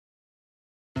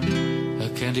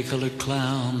candy-colored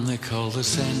clown they call the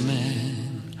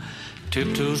Sandman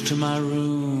tiptoes to my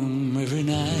room every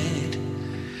night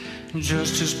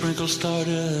just to sprinkle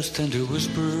stardust and to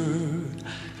whisper,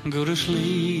 go to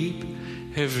sleep,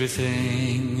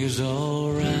 everything is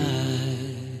all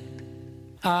right.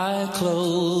 I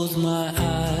close my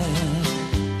eyes,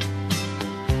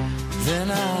 then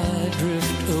I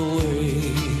drift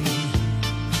away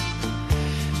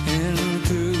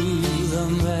into the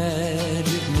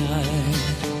magic night.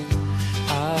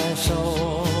 I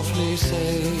softly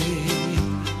say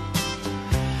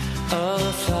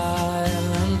a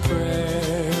silent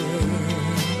prayer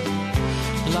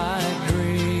like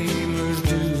dreamers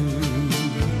do.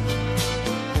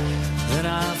 Then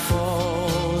I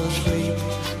fall asleep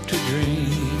to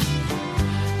dream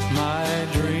my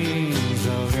dreams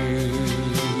of you.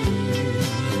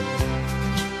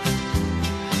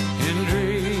 In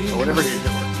dreams, Whatever it is,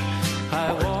 it works.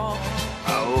 I walk.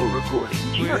 Oh, recording.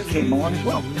 GR came along as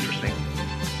well. Interesting.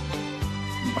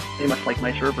 They must like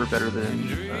my server better than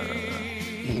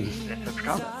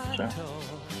Combat. So.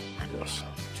 Yes.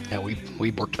 Yeah,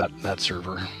 we worked that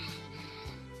server.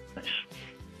 Nice.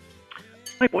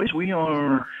 Hi, boys. We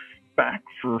are back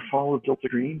for Fall of Delta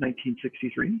Green,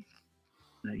 1963,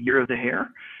 the Year of the Hare.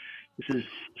 This is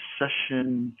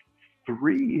session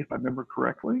 3, if I remember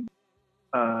correctly.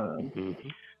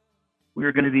 We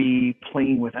are going to be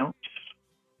playing without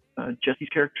Jesse's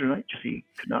character tonight. Jesse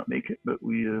could not make it, but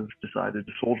we have decided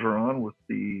to soldier on with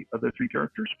the other 3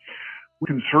 characters. We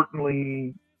can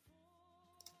certainly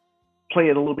play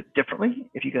it a little bit differently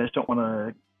if you guys don't want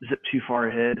to zip too far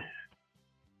ahead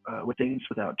with things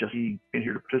without Jesse being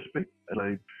here to participate. As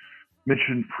I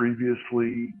mentioned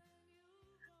previously,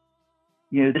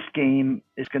 you know, this game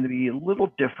is going to be a little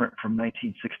different from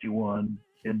 1961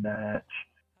 in that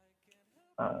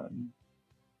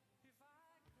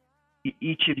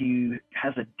each of you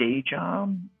has a day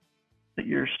job that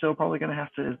you're still probably going to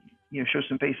have to, you know, show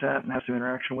some face at and have some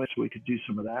interaction with, so we could do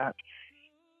some of that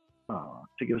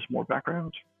to give us more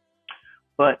background.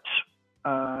 But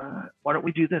why don't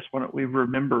we do this? Why don't we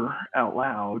remember out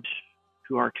loud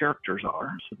who our characters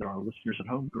are so that our listeners at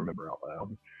home can remember out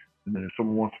loud. And then if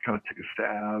someone wants to kind of take a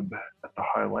stab at the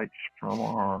highlights from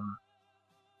our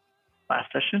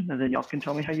last session, and then y'all can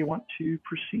tell me how you want to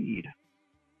proceed.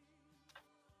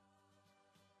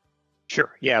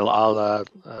 Sure. Yeah, I'll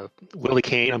Willie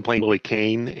Kane. I'm playing Willie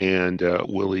Kane, and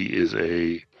Willie is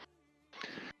a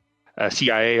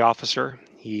CIA officer.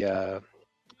 He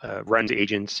runs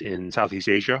agents in Southeast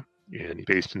Asia, and he's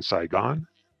based in Saigon.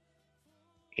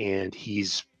 And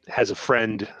has a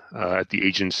friend at the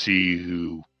agency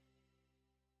who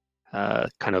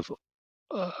kind of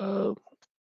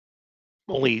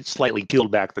only slightly peeled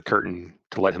back the curtain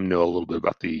to let him know a little bit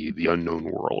about the unknown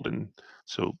world. And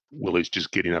so Willie's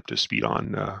just getting up to speed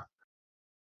on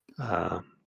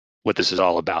what this is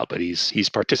all about, but he's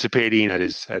participating at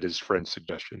his friend's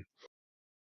suggestion.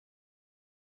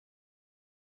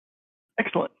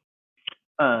 Excellent.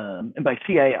 And by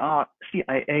CIA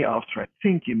officer, I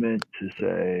think you meant to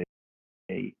say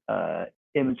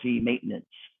embassy maintenance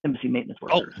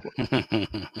worker.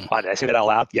 Oh, did I say that out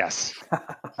loud? Yes.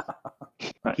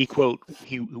 He quote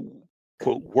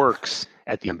works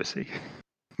at the embassy.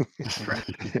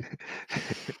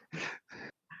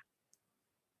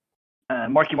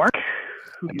 Marky Mark.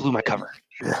 I blew my cover.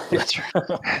 Yeah, that's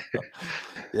right.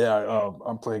 Yeah,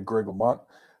 I'm playing Greg Lamont.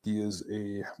 He is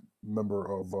a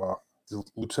member of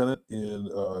lieutenant in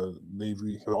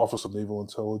Navy Office of Naval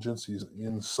Intelligence. He's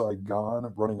in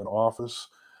Saigon, running an office,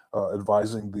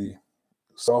 advising the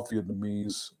South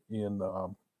Vietnamese in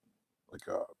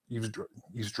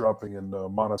eavesdropping and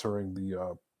monitoring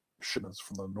the shipments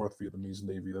from the North Vietnamese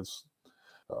Navy. That's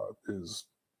his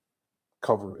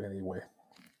cover anyway.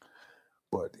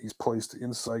 But he's placed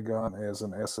in Saigon as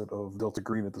an asset of Delta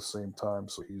Green at the same time,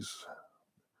 so he's,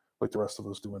 like the rest of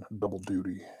us, doing double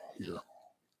duty here.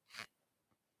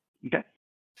 Okay.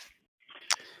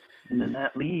 And then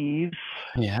that leaves...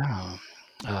 Yeah.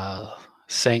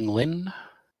 Sang Lin.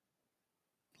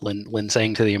 Lin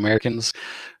Sang to the Americans.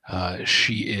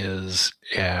 She is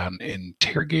an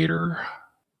interrogator.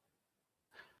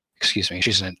 Excuse me.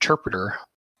 She's an interpreter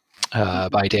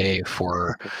by day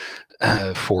for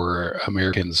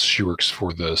Americans. She works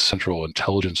for the Central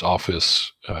Intelligence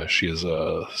Office. She is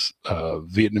a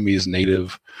Vietnamese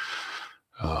native,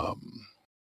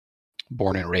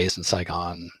 born and raised in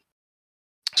Saigon.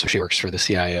 So she works for the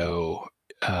CIO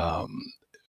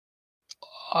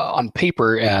on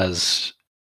paper as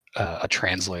a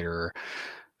translator,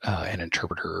 an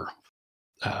interpreter,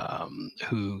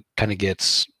 who kind of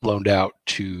gets loaned out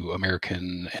to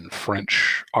American and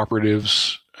French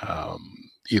operatives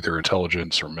either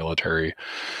intelligence or military.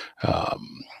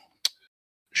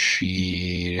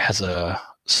 She has a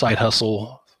side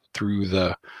hustle through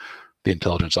the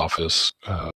intelligence office,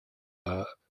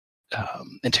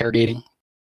 interrogating.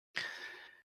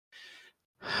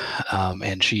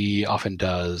 And she often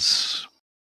does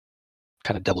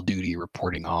kind of double duty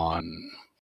reporting on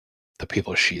the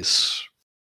people she's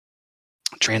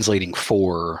translating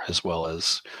for, as well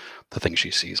as the things she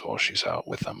sees while she's out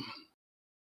with them.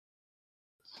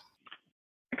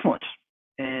 Excellent.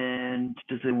 And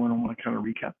does anyone want to kind of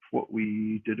recap what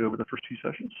we did over the first 2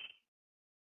 sessions?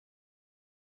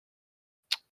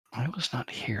 I was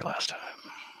not here last time.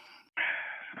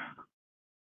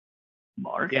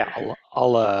 Mark? Yeah,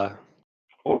 I'll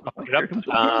Oh, put here it comes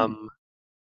up. William.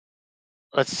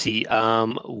 Let's see.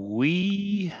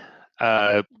 We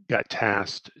got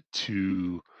tasked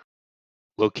to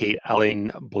locate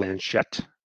Alain Blanchette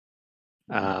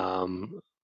by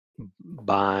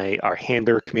our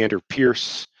handler, Commander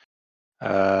Pierce.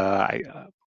 I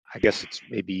guess it's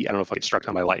maybe, I don't know if I get struck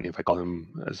down by lightning if I call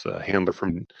him as a handler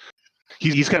from.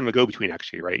 He's kind of a go-between,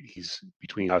 actually, right? He's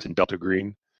between us and Delta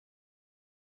Green.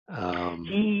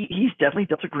 He's definitely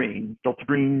Delta Green. Delta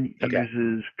Green Okay.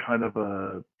 uses kind of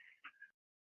a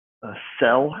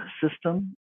cell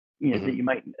system, that you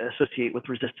might associate with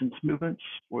resistance movements,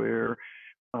 where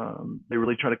they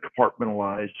really try to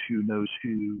compartmentalize who knows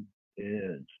who.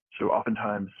 And so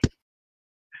oftentimes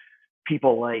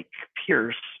people like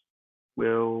Pierce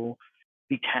will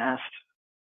be tasked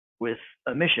with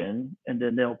a mission, and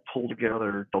then they'll pull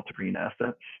together Delta Green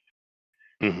assets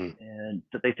and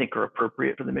that they think are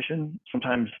appropriate for the mission.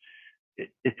 Sometimes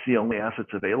it's the only assets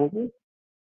available.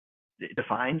 It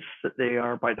defines that they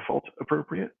are by default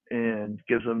appropriate and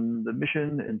gives them the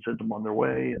mission and sends them on their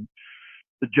way. And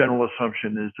the general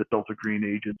assumption is that Delta Green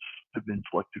agents have been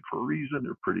selected for a reason.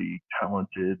 They're pretty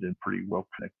talented and pretty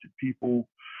well-connected people.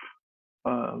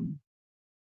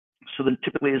 So there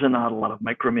typically is not a lot of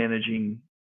micromanaging.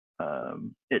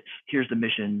 It's here's the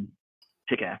mission,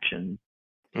 take action.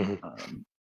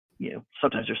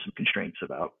 Sometimes there's some constraints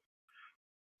about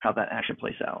how that action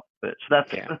plays out. But so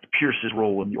that's Pierce's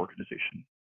role in the organization.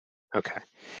 Okay.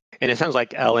 And it sounds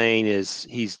like Alain is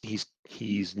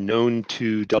he's known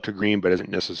to Delta Green, but isn't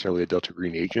necessarily a Delta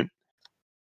Green agent.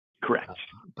 Correct.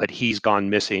 But he's gone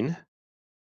missing,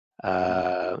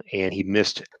 and he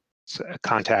missed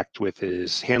contact with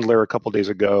his handler a couple days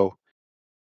ago,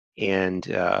 and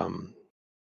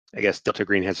I guess Delta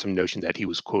Green had some notion that he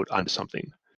was, quote, onto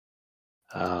something.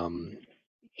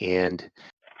 And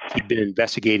he'd been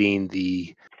investigating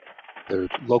the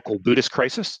local Buddhist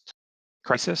crisis.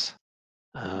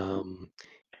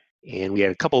 And we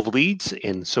had a couple of leads,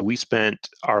 and so we spent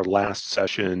our last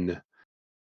session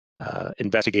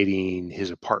investigating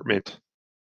his apartment.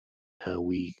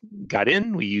 We got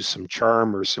in, we used some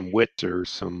charm or some wit or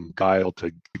some guile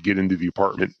to get into the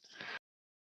apartment.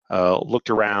 Looked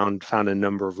around, found a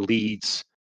number of leads.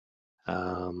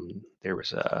 There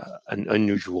was an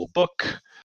unusual book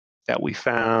that we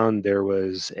found. There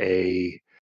was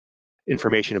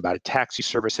information about a taxi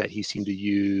service that he seemed to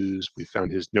use. We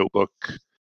found his notebook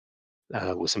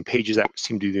with some pages that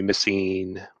seemed to be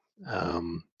missing.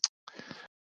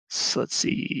 So let's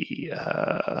see.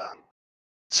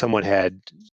 Someone had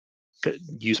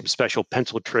used some special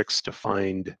pencil tricks to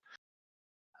find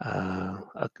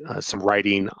some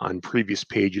writing on previous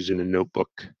pages in a notebook.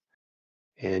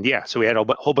 And so we had a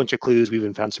whole bunch of clues. We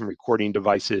even found some recording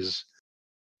devices,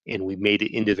 and we made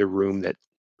it into the room,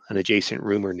 an adjacent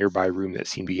room or nearby room that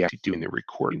seemed to be actually doing the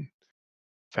recording.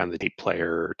 Found the tape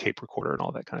player, tape recorder, and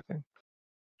all that kind of thing.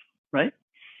 Right.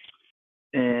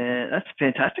 And that's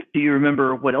fantastic. Do you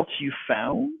remember what else you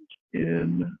found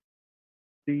in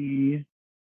the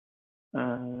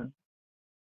 4th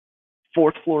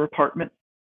floor apartment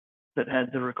that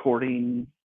had the recording,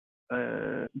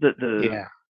 the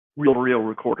reel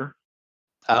recorder?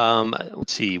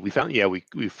 Let's see. We found,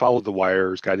 we followed the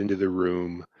wires, got into the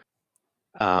room.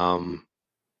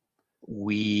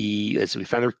 We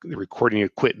found the recording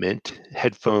equipment,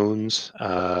 headphones.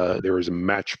 There was a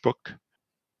matchbook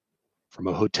from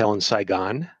a hotel in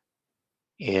Saigon,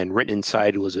 and written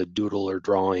inside was a doodle or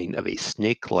drawing of a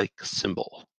snake-like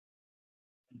symbol.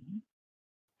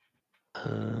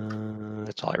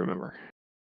 That's all I remember.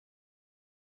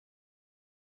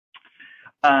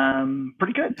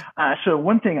 Pretty good. So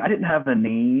one thing, I didn't have the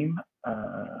name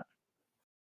of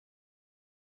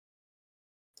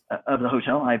the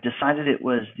hotel. I've decided it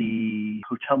was the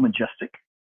Hotel Majestic.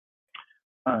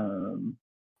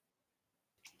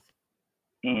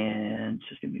 And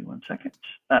just give me 1 second.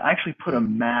 I actually put a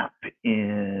map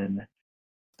in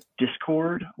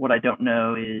Discord. What I don't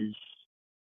know is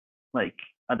like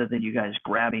other than you guys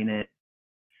grabbing it.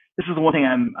 This is the one thing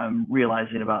I'm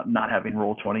realizing about not having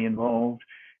Roll20 involved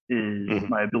is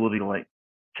my ability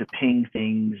to ping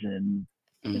things and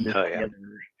this together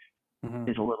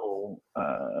is a little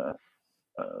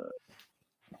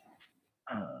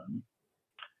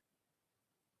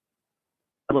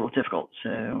difficult.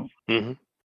 So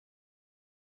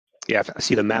yeah, I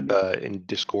see the map in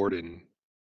Discord, and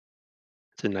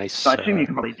it's a nice. So I assume you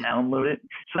can probably download it.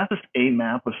 So that's just a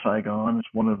map of Saigon. It's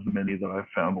one of the many that I've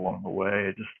found along the way.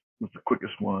 It just was the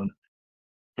quickest one.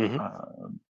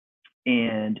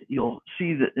 And you'll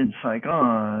see that in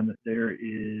Saigon, there is,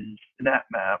 in that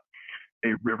map,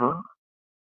 a river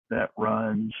that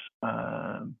runs,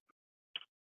 go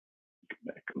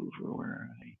back over where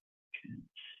I can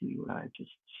see what I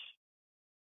just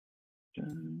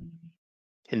done.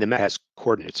 And the map has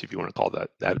coordinates, if you want to call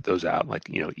those out, like,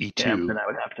 E2. Yeah, then I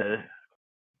would have to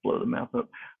blow the map up.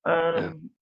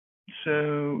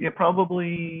 So, yeah,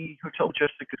 probably Hotel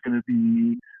Majestic is going to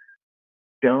be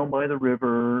down by the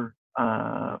river,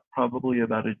 probably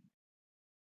about a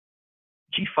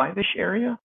G5-ish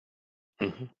area.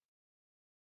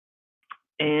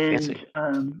 And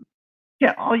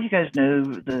yeah, all you guys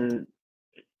know,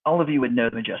 all of you would know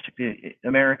the Majestic. The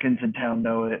Americans in town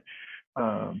know it.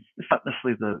 It's not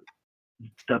necessarily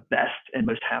the best and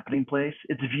most happening place.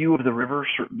 Its view of the river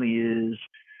certainly is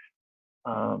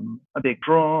a big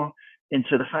draw. And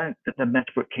so the fact that the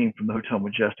Metbook came from the Hotel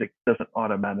Majestic doesn't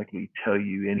automatically tell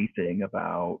you anything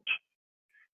about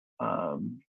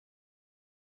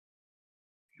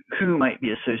who might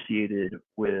be associated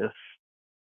with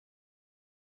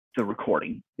the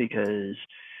recording, because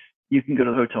you can go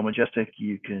to the Hotel Majestic,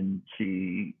 you can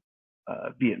see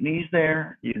Vietnamese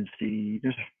there, you can see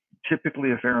there's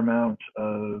typically a fair amount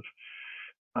of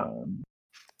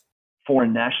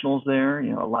foreign nationals there.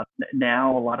 A lot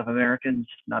of Americans,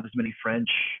 not as many French.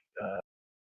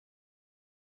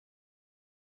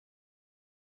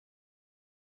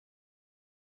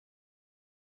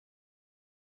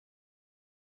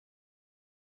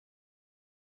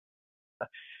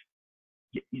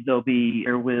 There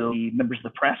will be members of the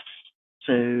press.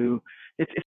 So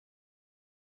it's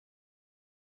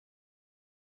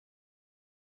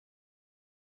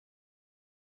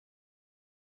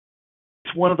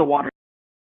one of the watering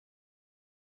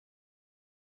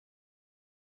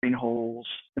holes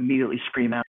immediately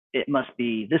scream out, it must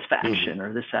be this faction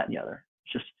or this, that, and the other.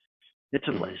 It's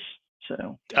a place.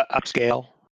 So upscale.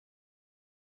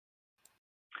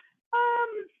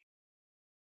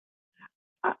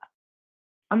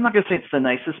 I'm not gonna say it's the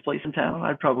nicest place in town. I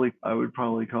would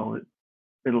probably call it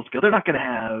middle scale. They're not gonna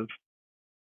have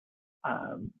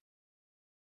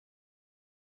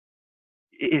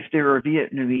if there are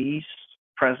Vietnamese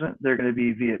present, they're going to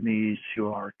be Vietnamese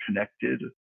who are connected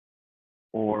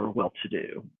or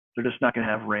well-to-do. They're just not going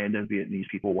to have random Vietnamese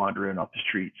people wandering off the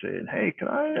street saying, "Hey, can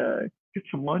I get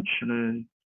some lunch and a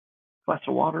glass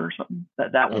of water or something?"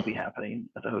 That won't be happening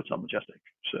at the Hotel Majestic.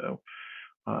 So,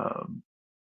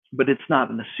 but it's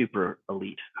not in a super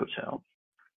elite hotel.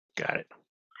 Got it.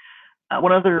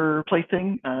 One other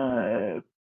plaything,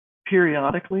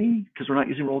 periodically, because we're not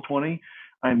using Roll20,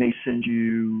 I may send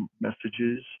you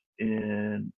messages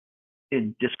in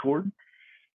Discord,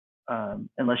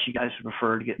 unless you guys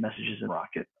prefer to get messages in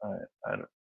Rocket. I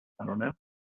don't know.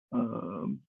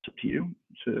 It's up to you.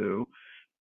 So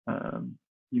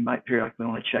you might periodically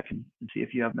want to check and see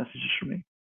if you have messages from me.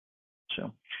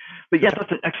 So, but yeah,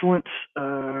 that's an excellent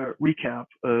recap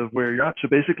of where you're at. So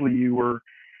basically, you were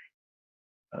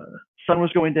sun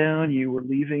was going down. You were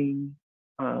leaving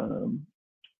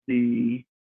the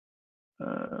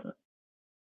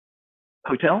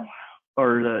hotel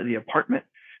or the apartment,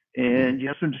 and you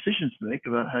have some decisions to make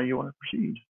about how you want to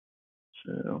proceed.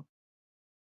 So,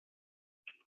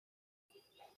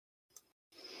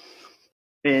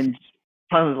 and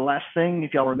probably the last thing,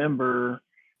 if y'all remember,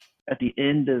 at the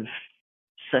end of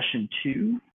session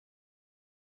 2,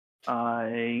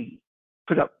 I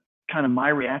put up kind of my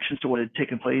reactions to what had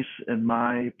taken place and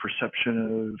my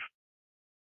perception of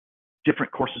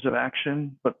different courses of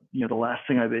action. But the last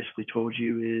thing I basically told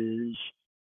you is,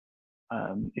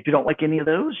 if you don't like any of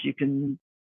those, you can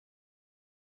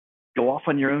go off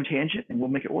on your own tangent and we'll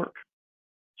make it work.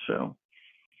 So,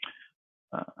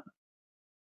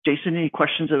 Jason, any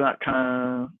questions about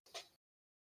kind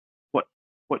of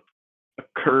what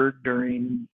occurred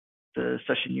during the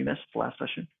session you missed, the last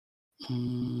session?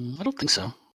 I don't think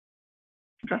so.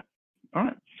 Okay. All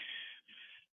right.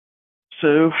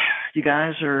 So you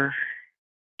guys are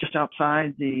just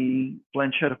outside the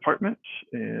Blanchette apartment,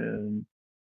 and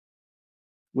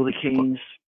Willie King's,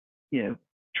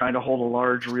 trying to hold a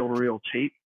large reel-to-reel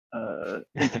tape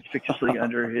inconspicuously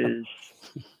under his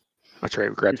That's right.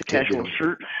 We grabbed the tape. casual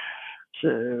shirt.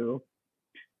 So,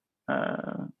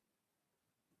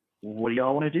 what do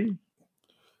y'all want to do?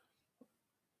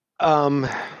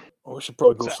 Well, we should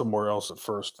probably go somewhere else at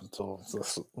first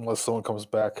unless someone comes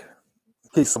back.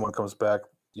 In case someone comes back,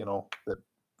 that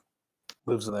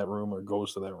lives in that room or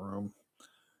goes to that room.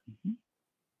 Mm-hmm.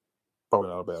 Probably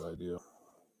not a bad idea.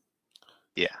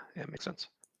 Yeah, makes sense.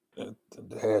 And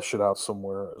hash it out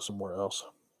somewhere else.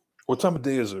 What time of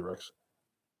day is it, Rex?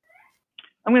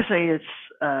 I'm going to say it's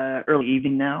early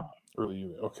evening now. Early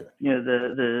evening, okay.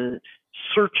 The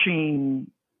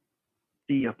searching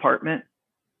the apartment.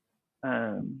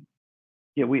 I'm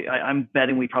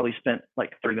betting we probably spent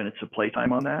like 30 minutes of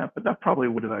playtime on that, but that probably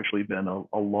would have actually been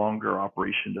a longer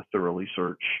operation to thoroughly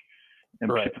search. And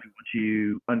particularly once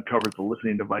you uncovered the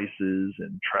listening devices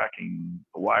and tracking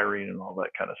the wiring and all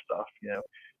that kind of stuff, you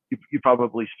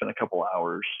probably spent a couple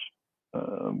hours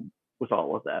with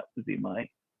all of that would be my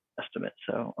estimate.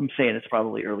 So I'm saying it's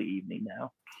probably early evening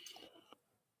now.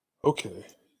 Okay.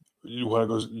 You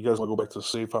guys want to go back to the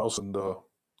safe house and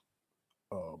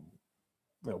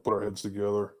put our heads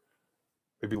together,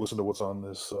 maybe listen to what's on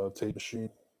this tape machine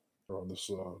or on this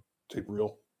tape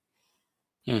reel?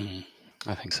 I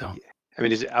think so. Yeah. I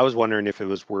mean, I was wondering if it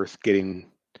was worth seeing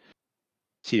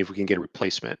if we can get a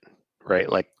replacement, right?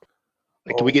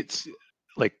 Can we get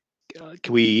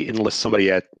can we enlist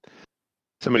somebody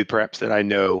perhaps that I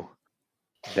know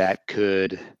that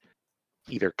could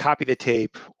either copy the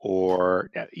tape or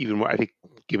even more, I think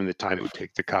given the time it would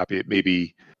take to copy it,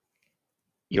 maybe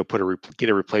get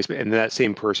a replacement, and that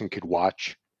same person could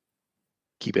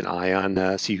keep an eye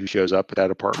on, see who shows up at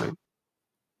that apartment.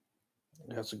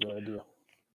 That's a good idea.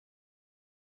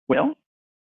 Well,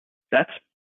 that's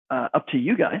up to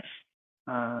you guys.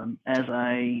 As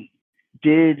I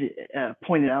did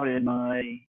point out in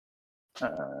my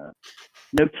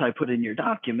notes I put in your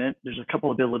document, there's a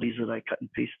couple abilities that I cut and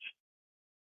paste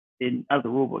out of the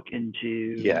rulebook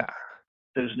into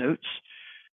those notes.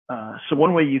 So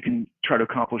one way you can try to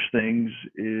accomplish things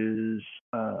is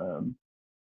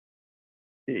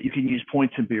you can use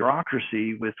points in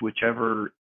bureaucracy with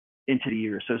whichever entity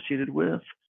you're associated with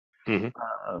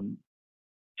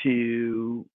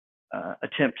to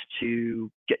attempt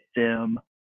to get them.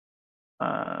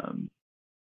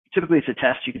 Typically, it's a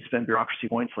test. You can spend bureaucracy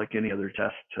points like any other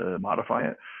test to modify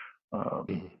it,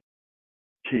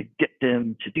 to get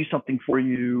them to do something for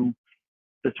you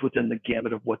that's within the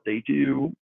gamut of what they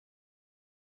do.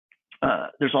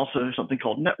 There's also something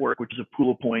called network, which is a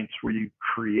pool of points where you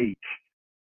create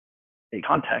a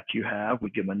contact you have. We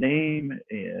give them a name,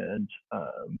 and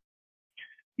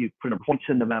you put points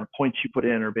in. The amount of points you put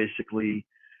in are basically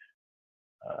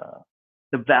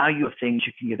the value of things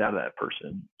you can get out of that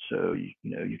person. So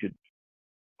you could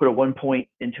put a 1 point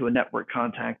into a network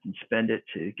contact and spend it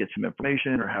to get some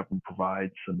information or have them provide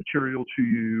some material to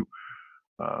you.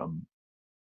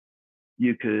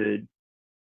 You could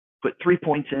put 3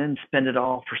 points in, spend it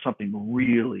all for something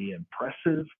really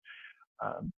impressive.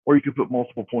 Or you could put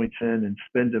multiple points in and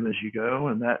spend them as you go,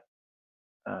 and that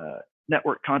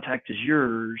network contact is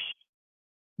yours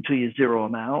until you zero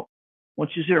them out.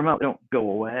 Once you zero them out, they don't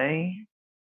go away.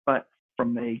 But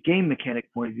from a game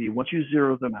mechanic point of view, once you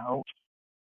zero them out,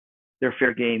 they're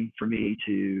fair game for me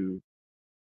to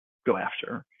go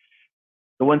after.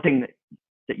 The one thing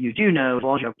that you do know, as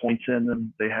long as you have points in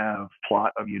them, they have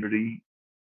plot immunity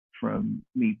from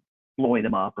me blowing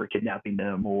them up or kidnapping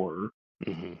them or,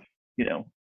 you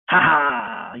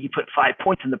put 5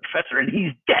 points in the professor and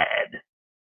he's dead.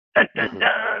 Dun, dun,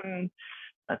 dun.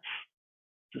 That's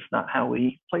just not how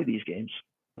we play these games.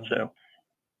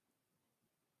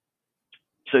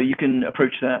 So you can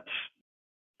approach that.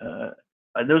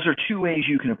 Those are 2 ways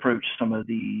you can approach some of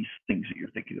these things that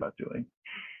you're thinking about doing.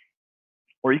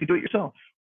 Or you can do it yourself.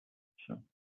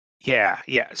 Yeah.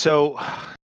 So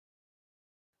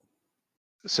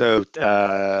to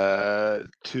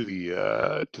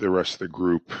the rest of the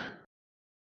group,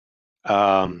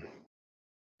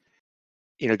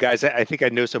 guys, I think I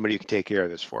know somebody who can take care of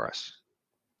this for us.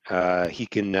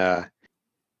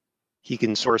 He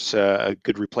can source a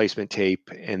good replacement tape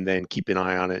and then keep an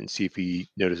eye on it and see if he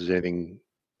notices anything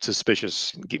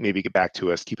suspicious. Maybe get back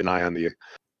to us. Keep an eye on the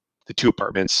 2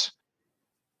 apartments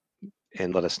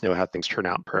and let us know how things turn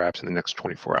out, perhaps in the next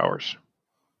 24 hours.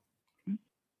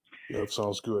 Yeah, that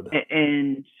sounds good.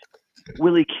 And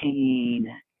Willie Kane,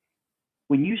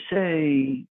 when you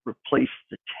say replace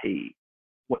the tape,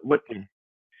 what?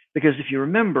 Because if you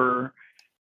remember,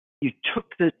 you took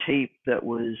the tape that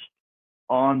was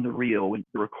on the reel,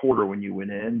 the recorder when you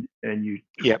went in, and you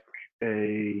took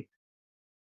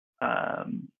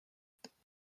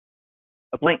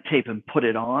a blank tape and put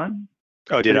it on.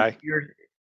 Oh, did I?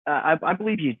 I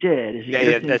believe you did. Is it Yeah,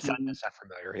 you're yeah, that's thinking, not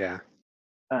familiar. Yeah.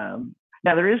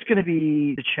 now there is going to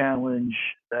be the challenge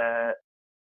that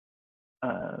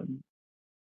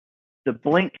the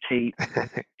blank tape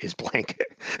Is blank.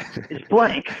 is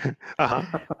blank.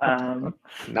 Uh-huh.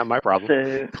 Not my problem.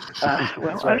 So,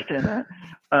 well, That's I right. understand that.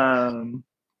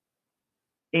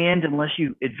 And unless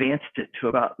you advanced it to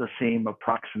about the same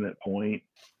approximate point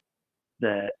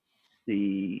that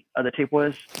the other tape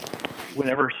was,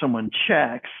 whenever someone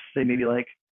checks, they may be like,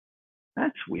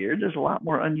 that's weird. There's a lot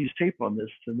more unused tape on this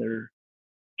than there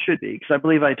should be. Because I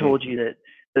believe I told you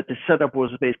that the setup was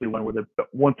basically one where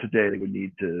once a day they would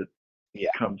need to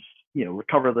come,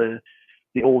 recover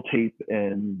the old tape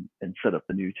and set up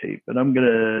the new tape. And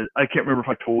I can't remember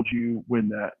if I told you when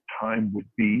that time would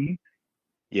be.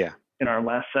 Yeah. In our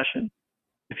last session.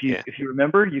 If you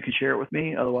remember, you can share it with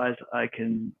me. Otherwise, I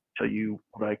can tell you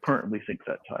what I currently think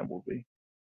that time will be.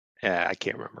 Yeah, I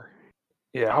can't remember.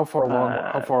 Yeah, how far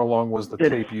along was the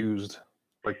tape used?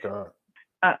 Like,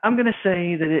 I'm going to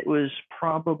say that it was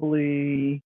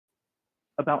probably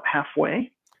about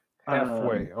halfway.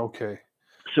 Halfway, okay.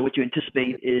 So what you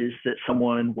anticipate is that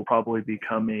someone will probably be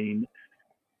coming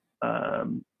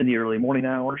in the early morning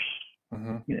hours.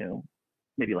 Mm-hmm.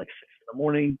 Maybe like 6 in the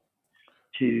morning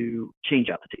to change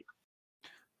out the tape.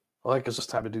 Well, that gives us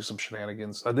time to do some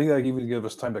shenanigans. I think that even give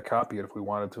us time to copy it if we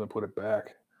wanted to and put it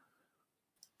back.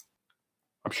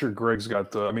 I'm sure Greg's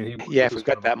got the. If we've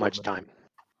got that much time.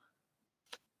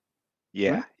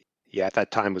 Yeah, yeah.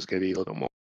 That time was going to be a little more.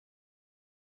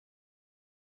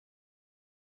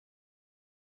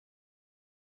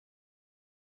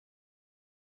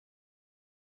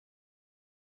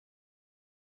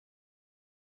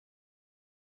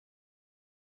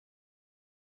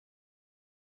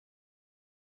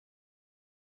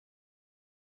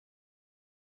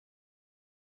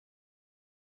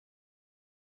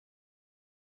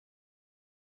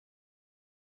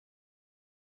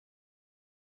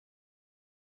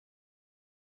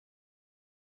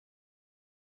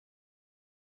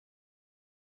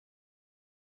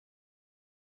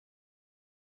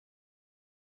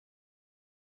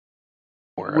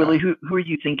 Willie, who are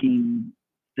you thinking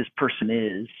this person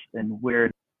is, and where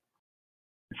in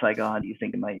Saigon do you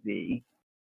think it might be?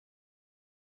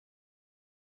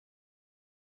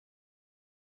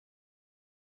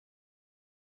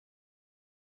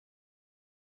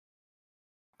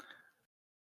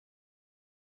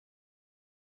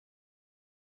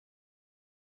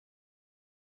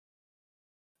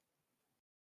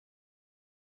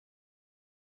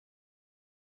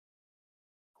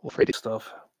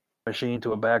 Stuff, machine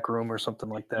to a back room or something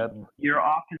like that. And your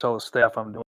office. Tell the staff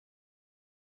I'm doing.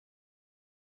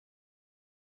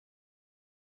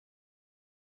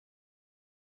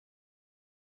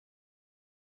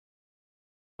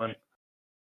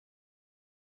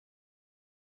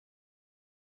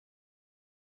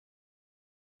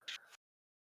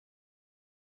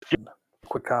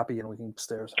 Quick copy and we can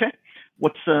upstairs. Okay.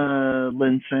 What's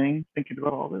Lynn saying? Thinking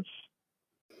about all this,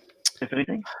 if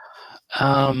anything.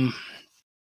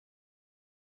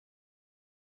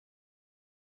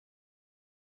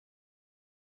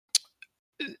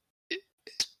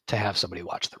 To have somebody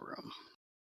watch the room.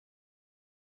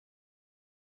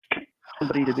 Okay.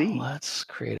 Somebody to be. Let's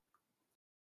create.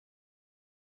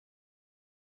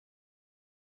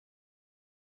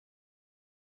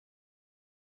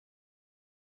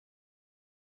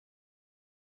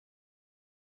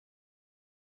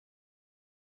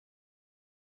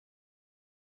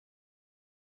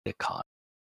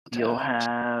 You'll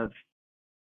have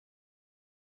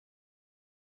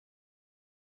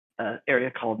an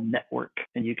area called network,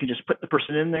 and you can just put the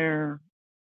person in there.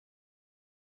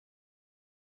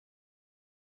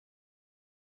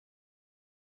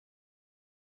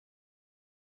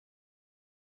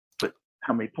 Put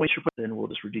how many points you put in, we'll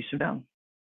just reduce them down.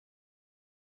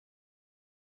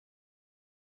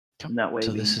 And that way,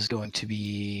 so this is going to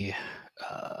be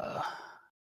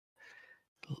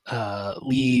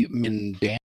Lee Min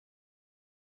Dan.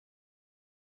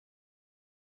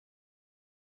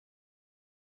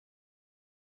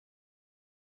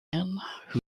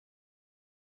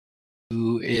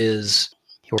 Who is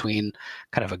between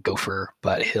kind of a gopher,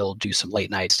 but he'll do some late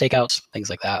night stakeouts, things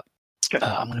like that. Okay.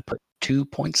 I'm going to put 2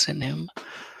 points in him.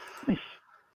 Nice.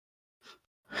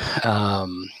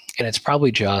 And it's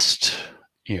probably just,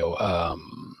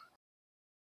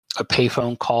 a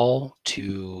payphone call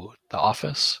to the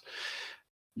office.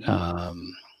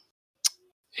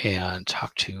 And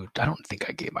talk to, I don't think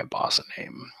I gave my boss a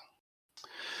name.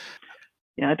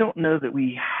 Yeah, I don't know that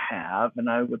we have, and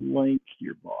I would like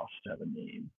your boss to have a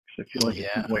name. Because I feel like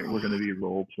at some point we're going to be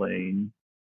role-playing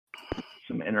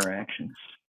some interactions.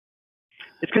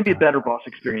 It's going to be a better boss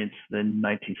experience than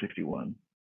 1961.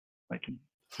 I can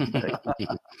say.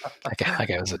 That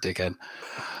guy was a dickhead.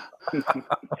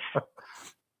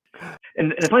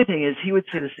 And the funny thing is, he would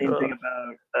say the same thing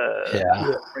about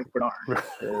Frank Bernard.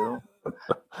 So.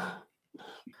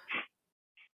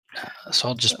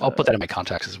 So I'll put that in my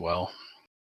contacts as well.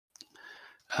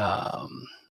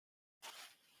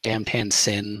 Damned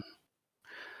Sin.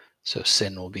 So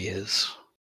Sin will be his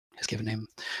given name.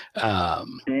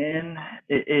 Dan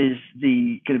is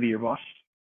going to be your boss.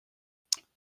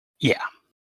 Yeah.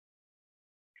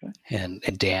 Okay. And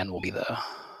Dan will be the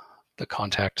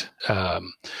contact.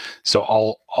 So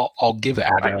I'll give an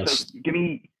address. Right, so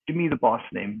give me the boss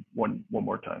name one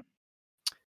more time.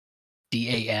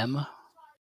 DAM.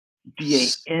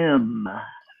 DAM.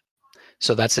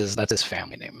 So that's his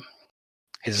family name.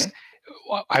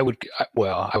 I would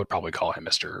probably call him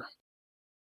Mr.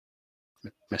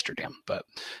 Dam, but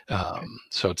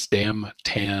so it's Dam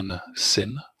Tan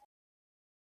Sin.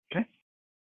 Okay.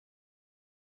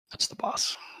 That's the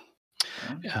boss.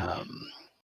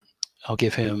 I'll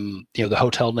give him, the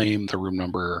hotel name, the room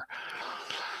number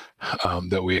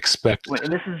that we expect. Wait,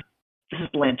 and this is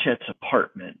Blanchett's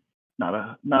apartment, not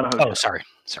a hotel. Oh, sorry,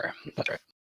 that's right.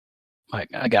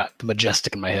 I got the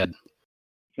Majestic in my head.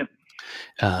 Yep.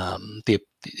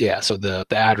 So the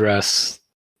address,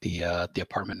 the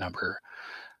apartment number,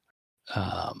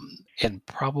 and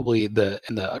probably the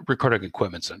recording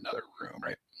equipment's in another room,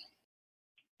 right?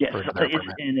 Yes, it's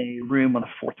in a room on the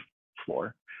 4th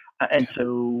floor, and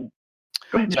so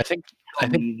go ahead. So I think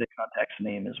the contact's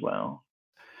name as well.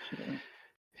 So.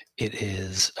 It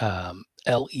is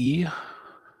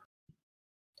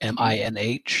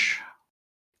LEMINH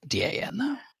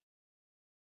DAN.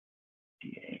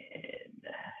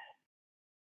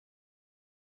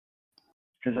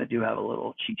 Because I do have a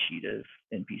little cheat sheet of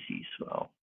NPCs, so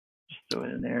I'll just throw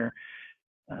it in there.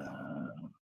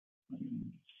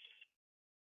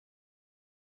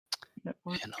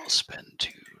 Network. And I'll spend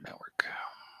 2 network.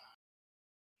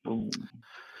 Boom.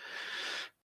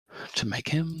 To make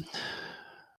him.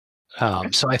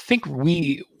 So I think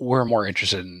we were more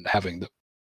interested in having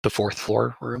the 4th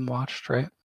floor room watched, right?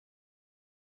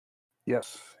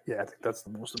 Yes. Yeah, I think that's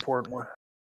the most important one.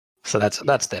 So that's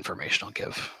the information I'll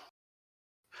give.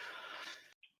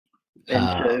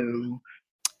 And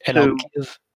I'll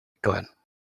give. Go ahead.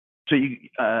 So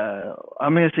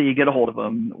I'm going to say you get a hold of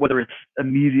them, whether it's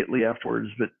immediately afterwards,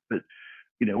 but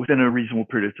within a reasonable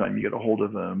period of time, you get a hold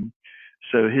of them.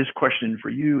 So his question for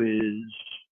you is,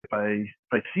 if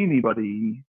I see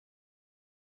anybody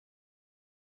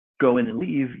go in and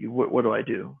leave, what do I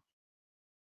do?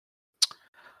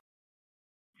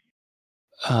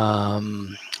 Are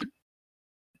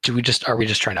we just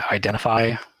trying to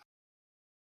identify,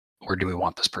 or do we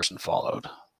want this person followed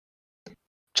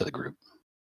to the group?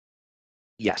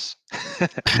 Yes.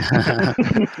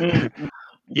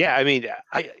 Yeah, I mean,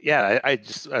 I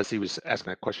just, as he was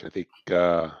asking that question, I think,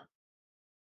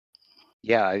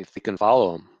 if they can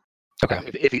follow him. Okay.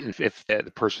 If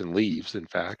the person leaves, in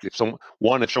fact, if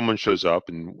someone shows up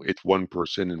and it's one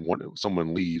person and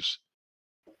someone leaves,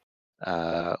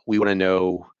 we want to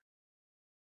know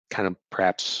kind of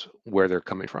perhaps where they're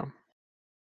coming from.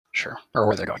 Sure, or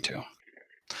where they're going to.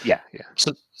 Yeah.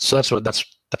 So that's what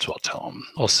I'll tell them.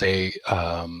 I'll say,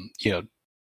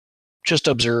 just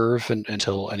observe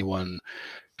until anyone,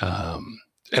 and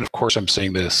of course I'm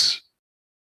saying this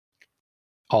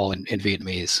all in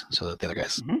Vietnamese so that the other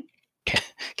guys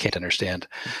can't understand.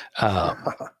 I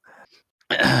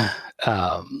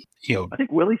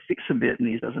think Willie speaks some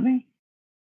Vietnamese, doesn't he?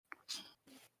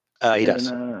 He does.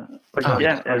 And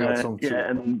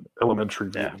elementary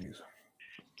Vietnamese.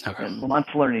 Okay. And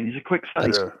Lamont's learning. He's a quick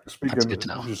study. Yeah, That's good to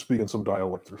know. Just speaking some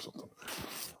dialect or something.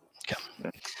 Okay.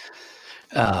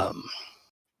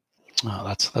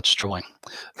 That's trolling.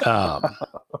 So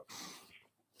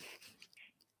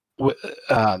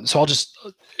I'll just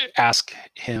ask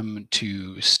him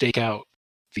to stake out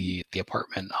the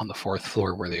apartment on the 4th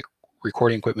floor where the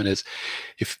recording equipment is.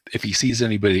 If he sees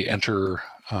anybody enter,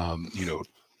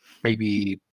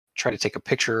 maybe try to take a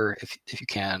picture if you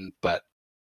can, but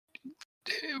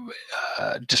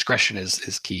discretion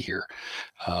is key here.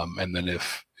 And then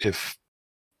if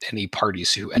any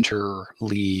parties who enter,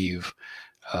 leave,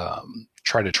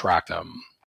 try to track them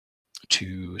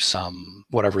to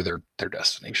whatever their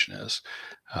destination is.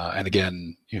 And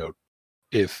again,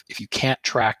 if you can't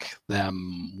track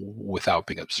them without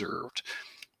being observed,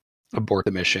 abort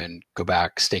the mission, go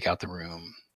back, stake out the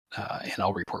room, and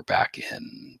I'll report back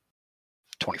in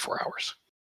 24 hours.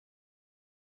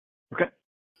 Okay.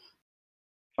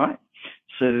 All right.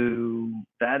 So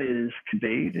that is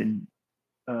conveyed, and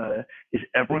is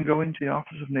everyone going to the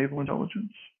Office of Naval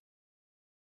Intelligence?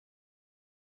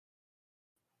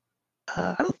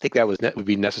 I don't think that would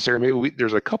be necessary. Maybe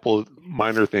there's a couple of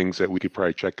minor things that we could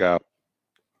probably check out.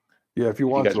 Yeah, if you If you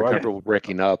want guys to, are comfortable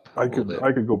breaking up, I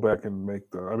could go back and make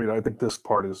the. I mean, I think this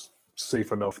part is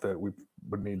safe enough that we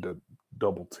would need to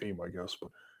double team, I guess. But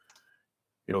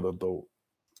the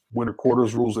winter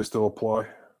quarters rules, they still apply.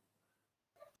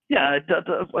 Yeah,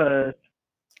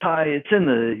 Ty, it's in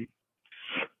the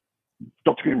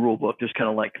Delta Green rule book. There's kind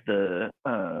of like the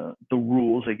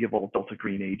rules they give all Delta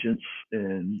Green agents,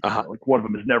 and like one of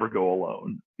them is never go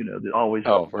alone. They always.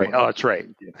 Oh, right. Oh, that's right.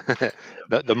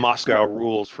 the Moscow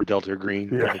rules for Delta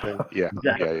Green. Yeah. Kind of thing. Yeah.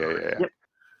 Exactly. Yeah. Yep.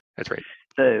 That's right.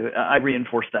 So I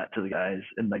reinforced that to the guys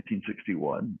in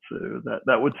 1961. So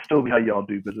that would still be how y'all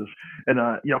do business, and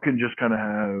y'all can just kind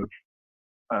of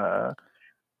have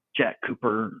Jack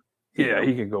Cooper. Yeah,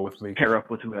 he can go with me. Pair up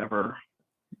with whoever.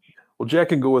 Well, Jack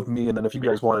can go with me, and then if you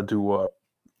guys wanted to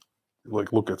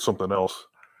look at something else.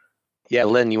 Yeah,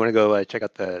 Len, you want to go check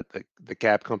out the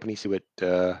cab company, see what?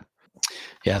 Yeah,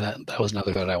 that was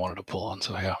another that I wanted to pull on.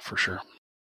 So yeah, for sure.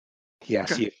 Yeah,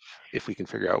 okay. See if we can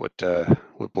figure out what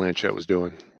Blanchett was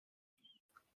doing.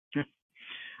 Okay.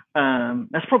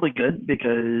 That's probably good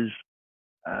because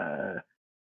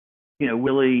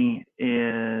Willie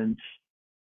and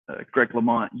Greg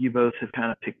Lamont, you both have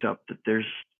kind of picked up that there's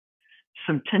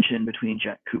some tension between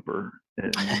Jack Cooper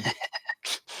and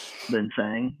Lin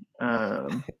Sang.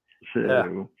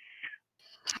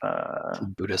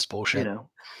 Buddhist bullshit.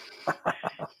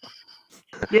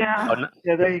 Yeah,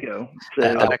 there you go.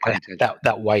 So,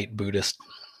 that white Buddhist.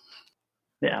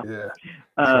 Yeah.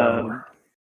 Mm-hmm.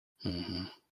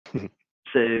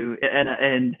 So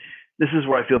and this is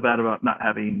where I feel bad about not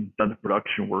having done the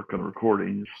production work on the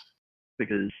recordings,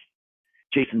 because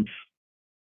Jason's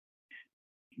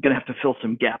going to have to fill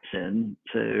some gaps in.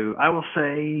 So I will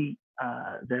say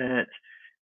that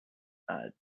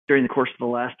during the course of the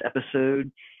last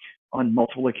episode, on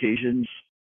multiple occasions,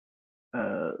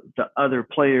 the other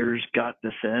players got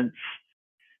the sense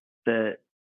that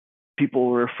people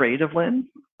were afraid of Lynn.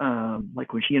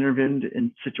 Like when she intervened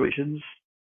in situations,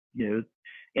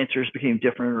 answers became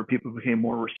different, or people became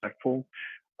more respectful.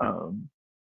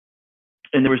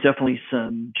 And there was definitely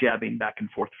some jabbing back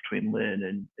and forth between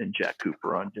Lynn and Jack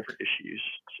Cooper on different issues.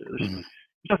 So there's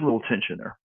definitely a little tension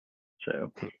there.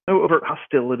 So no overt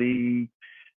hostility,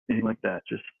 anything like that.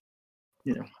 Just,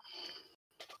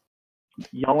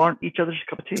 y'all aren't each other's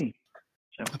cup of tea.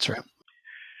 So that's right.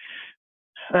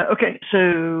 Okay,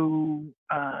 so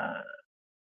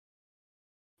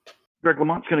Greg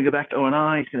Lamont's going to go back to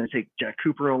ONI. He's going to take Jack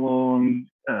Cooper along.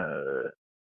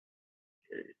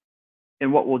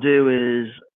 And what we'll do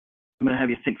is, I'm going to have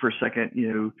you think for a second,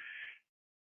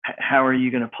 how are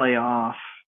you going to play off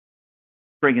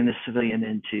bringing this civilian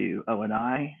into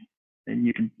ONI? And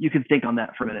you can think on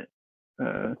that for a minute,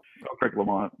 Greg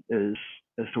Lamont, as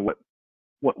to what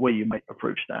way you might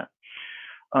approach that.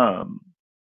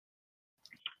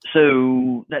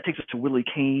 So that takes us to Willie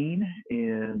Kane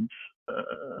and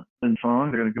Lin Song.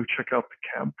 They're going to go check out the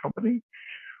cab company.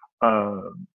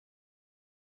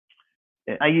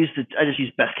 I just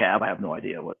used Best Cab. I have no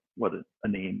idea what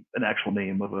an actual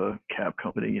name of a cab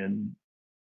company in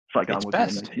Saigon would be in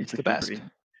 1963. It's the best.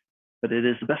 But it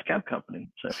is the Best Cab Company.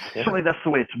 So certainly that's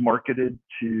the way it's marketed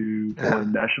to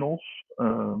foreign nationals.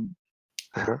 So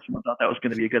I thought that was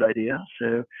going to be a good idea.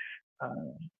 So,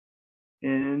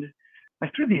 and I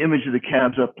threw the image of the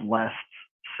cabs up last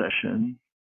session.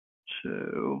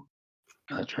 So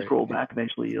scroll back.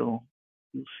 Eventually you'll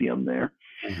see them there.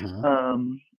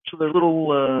 Mm-hmm. So they're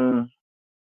little,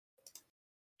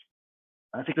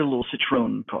 I think they're little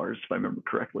Citroen cars, if I remember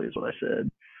correctly, is what I said.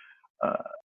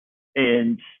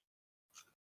 And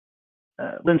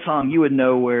Lin Song, you would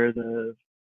know where the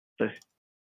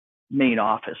main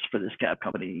office for this cab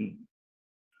company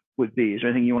would be. Is there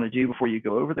anything you want to do before you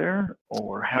go over there,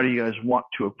 or how do you guys want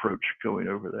to approach going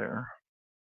over there?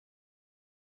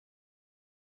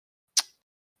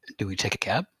 Do we take a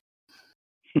cab?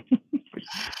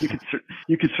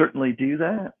 You could certainly do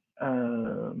that.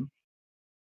 I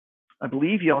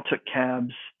believe y'all took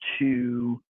cabs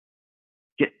to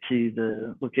get to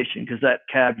the location, because that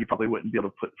cab you probably wouldn't be able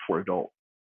to put 4 adults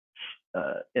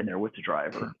in there with the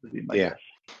driver. Would be my guess.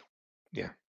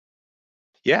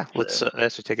 Yeah. Let's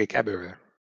take a cab over there.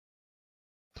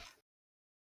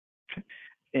 Okay.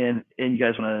 And you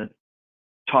guys want to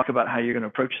talk about how you're going to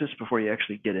approach this before you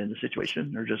actually get in the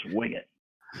situation, or just wing it?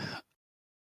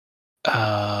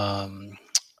 Um,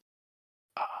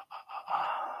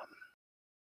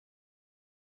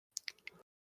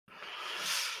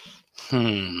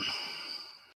 hmm.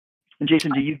 And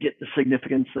Jason, do you get the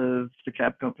significance of the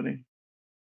cab company?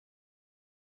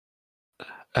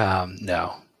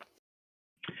 No.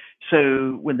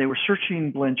 So when they were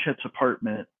searching Blanchett's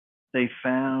apartment, they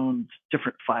found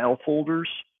different file folders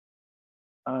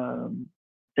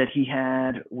that he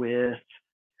had with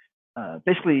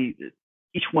basically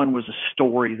each one was a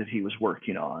story that he was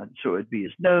working on. So it'd be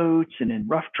his notes and in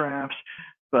rough drafts,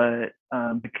 but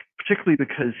particularly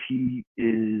because he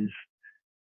is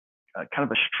kind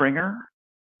of a stringer,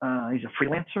 he's a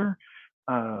freelancer.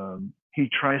 He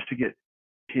tries to get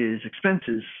his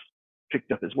expenses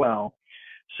picked up as well.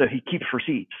 So he keeps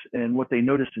receipts. And what they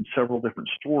noticed in several different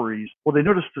stories, well, they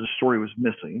noticed that a story was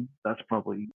missing. That's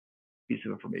probably a piece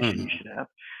of information you should have.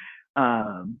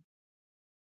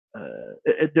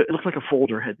 It looked like a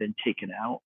folder had been taken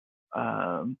out.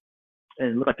 And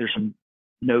it looked like there's some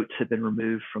notes had been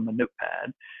removed from a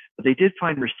notepad. But they did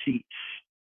find receipts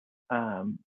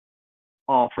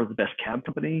all for the Best Cab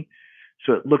Company.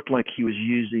 So it looked like he was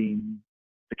using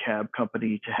the cab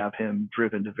company to have him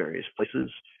driven to various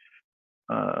places.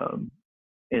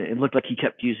 It looked like he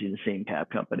kept using the same cab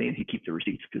company, and he'd keep the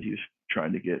receipts because he was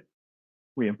trying to get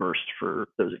reimbursed for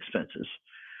those expenses.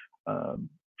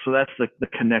 So that's the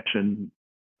connection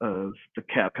of the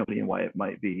cab company and why it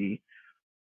might be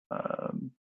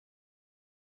an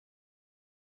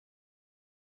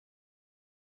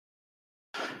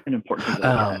important thing to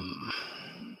look at.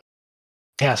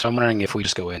 Yeah, so I'm wondering if we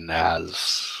just go in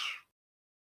as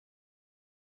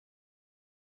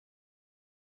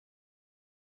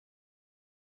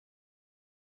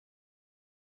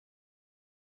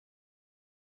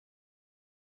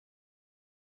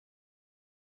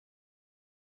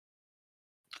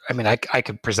I mean, I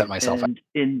could present myself. And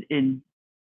in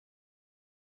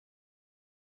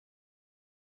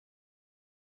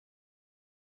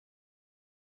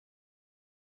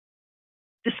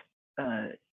this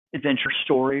adventure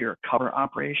story or cover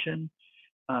operation,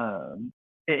 and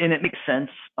it makes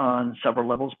sense on several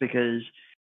levels because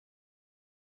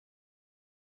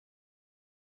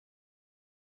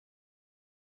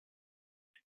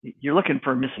you're looking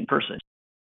for a missing person.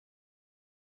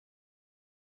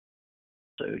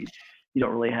 So you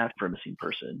don't really have for a missing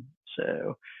person.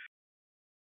 So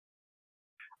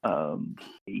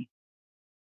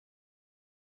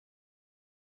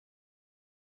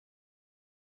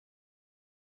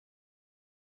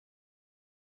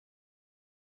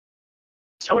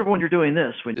tell everyone you're doing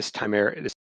this when This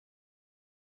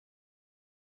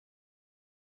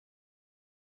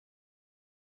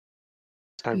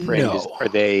time frame No. are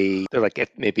they're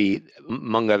like maybe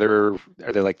among other,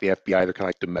 are they like the FBI? They're kind of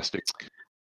like domestic.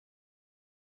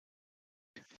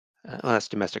 Well, that's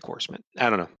domestic horsemen.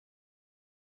 I don't know.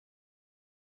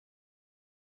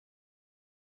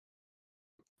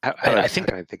 I think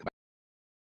how can I think about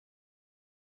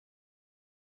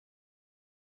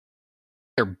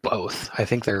they're both. I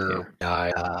think they're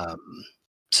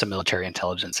some military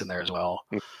intelligence in there as well.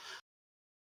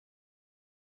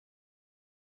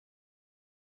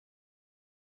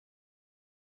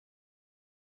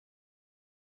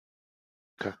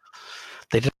 Okay.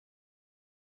 They did.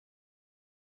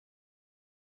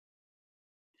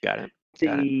 Got it.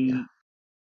 the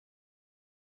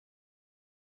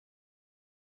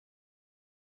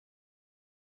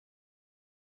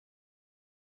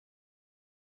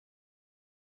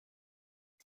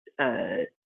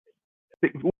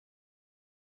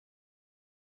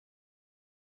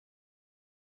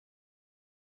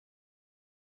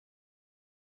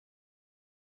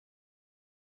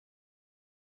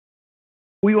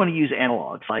we want to use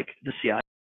analogs like the CIA.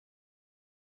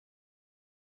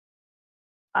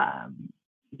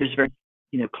 There's very,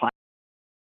 class,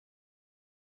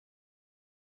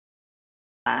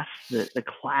 the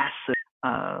classic,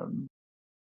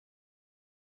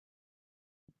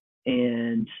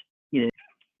 and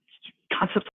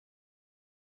concepts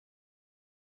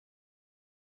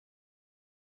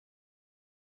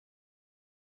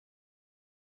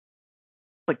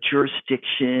like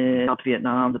jurisdiction, South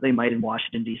Vietnam, that they might in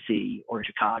Washington D.C. or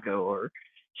Chicago or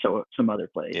some other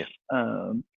place. Yeah.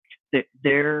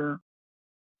 They're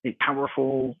a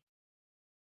powerful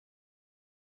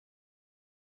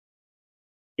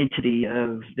entity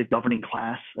of the governing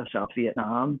class of South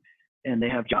Vietnam, and they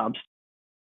have jobs.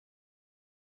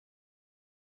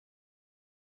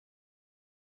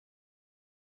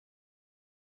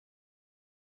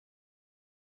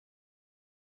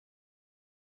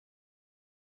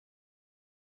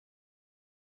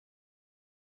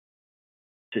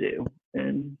 To do,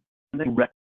 and they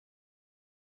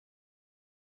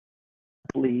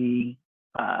typically,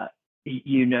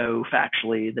 you know,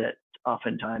 factually that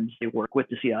oftentimes they work with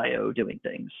the CIO doing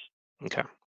things. Okay.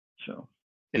 So.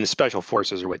 And the special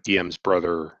forces are what DM's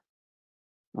brother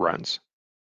runs.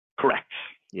 Correct.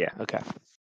 Yeah. Okay.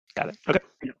 Got it. Okay.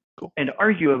 Cool. And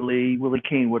arguably, Willie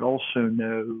Kane would also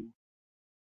know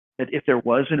that if there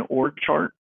was an org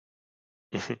chart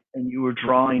and you were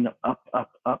drawing up,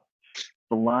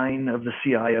 the line of the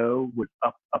CIO would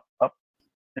up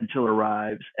until it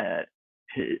arrives at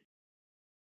his.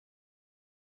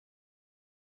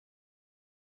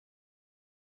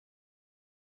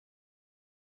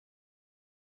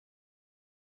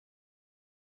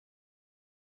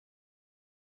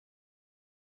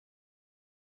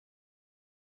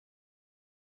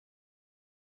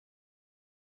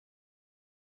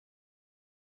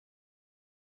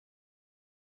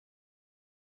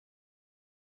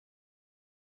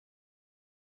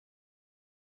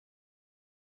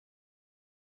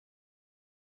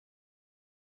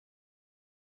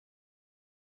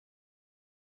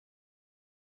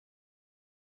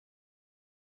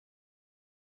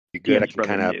 Good. I can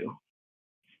kind of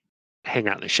hang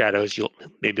out in the shadows. You'll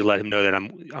maybe let him know that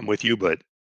I'm with you, but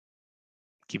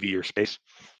give you your space.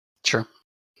 Sure.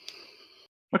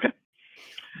 Okay.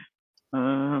 So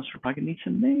we're probably gonna need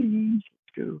some names.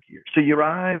 Let's go here. So you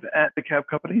arrive at the cab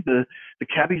company. The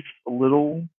cabbie's a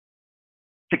little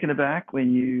taken aback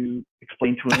when you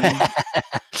explain to him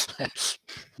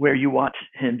where you want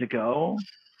him to go.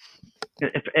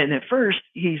 And at first,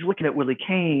 he's looking at Willie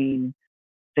Kane,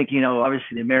 thinking, oh,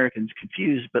 obviously the American's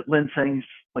confused, but Lynn saying,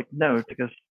 like, no, take us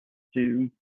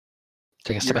to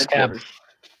Best Cab.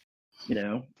 You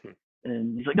know,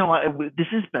 and he's like, no, this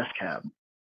is Best Cab.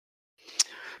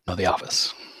 No, the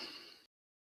office.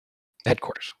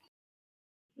 Headquarters.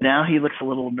 Now he looks a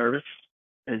little nervous.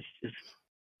 Is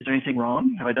there anything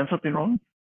wrong? Have I done something wrong?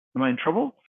 Am I in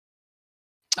trouble?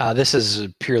 This is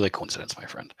purely coincidence, my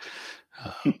friend.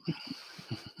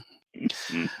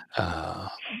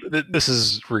 This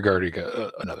is regarding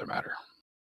another matter.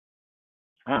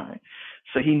 All right.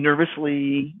 So he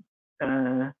nervously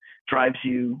drives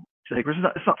you to headquarters.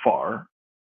 It's not far.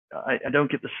 I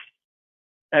don't get this.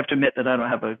 I have to admit that I don't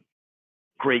have a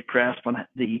great grasp on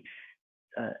the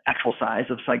actual size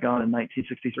of Saigon in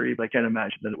 1963, but I can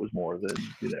imagine that it was more than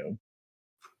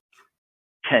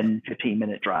 10,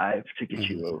 15-minute drive to get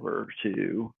you over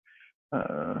to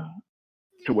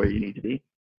where you need to be.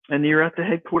 And you're at the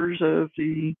headquarters of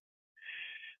the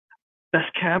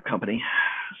Best Cab Company.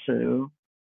 So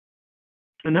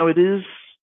now it is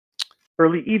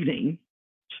early evening.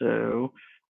 So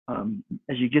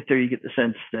as you get there, you get the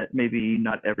sense that maybe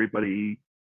not everybody,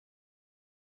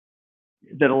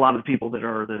 that a lot of the people that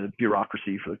are the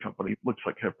bureaucracy for the company looks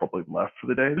like have probably left for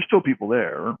the day. There's still people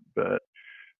there, but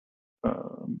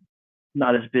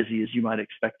not as busy as you might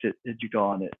expect it had you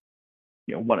gone at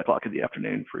 1 o'clock in the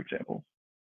afternoon, for example.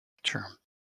 Sure.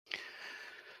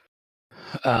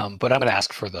 But I'm going to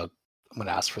ask for the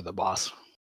boss.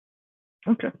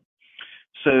 Okay.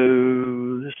 So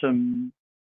there's some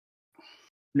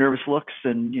nervous looks,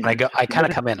 and I kind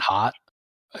of come in hot.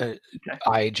 Okay.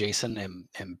 I, Jason, am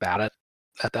bad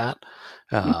at that.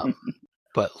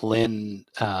 But Lynn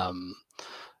can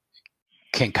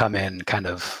come in kind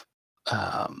of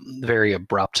very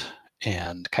abrupt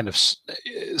and kind of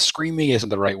screaming isn't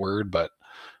the right word, but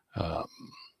the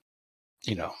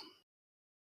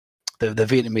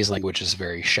Vietnamese language is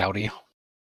very shouty.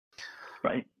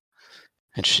 Right.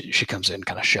 And she comes in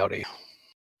kind of shouty.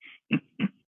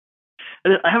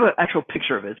 I have an actual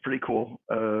picture of it. It's pretty cool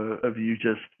of you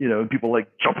just, people like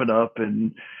jumping up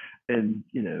and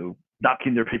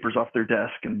knocking their papers off their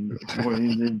desk and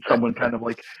someone kind of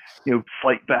like,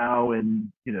 slight bow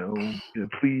and,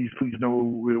 please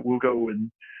no, we'll go.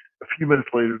 And a few minutes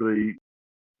later,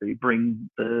 they bring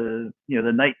the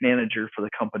night manager for the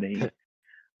company.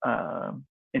 And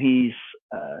he's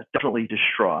definitely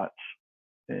distraught.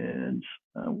 And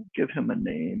we'll give him a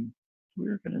name.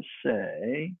 We're going to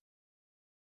say,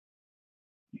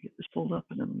 let me get this pulled up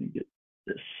and then let me get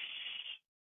this.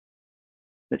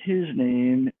 That his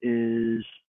name is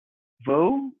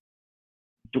Vo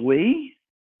Dui,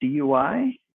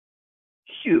 D-U-I,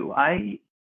 Hugh, I-H-I-E-U.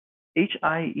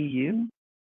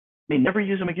 May never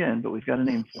use him again, but we've got a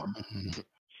name for him.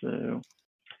 So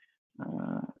let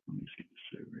me just get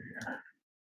this over here.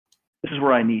 This is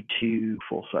where I need 2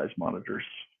 full-size monitors.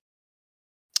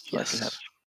 So yes. I can have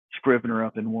Scrivener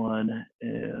up in one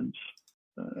and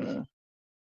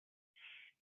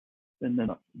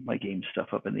then my game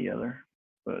stuff up in the other.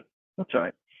 But that's all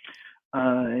right.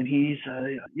 And he's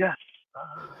yes,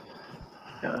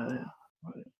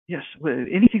 yes.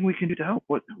 Anything we can do to help?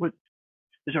 What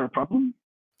is there a problem?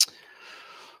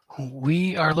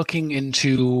 We are looking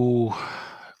into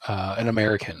an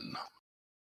American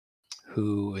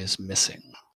who is missing.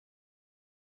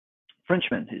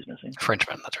 Frenchman who's missing.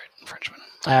 Frenchman, that's right. Frenchman.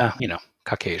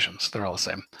 Caucasians. They're all the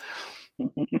same.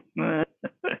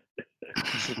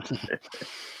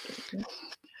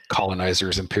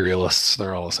 Colonizers, imperialists,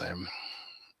 they're all the same.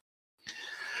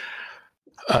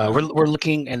 We're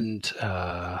looking, and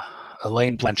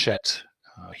Elaine Blanchette,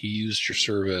 he used your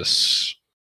service,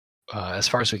 as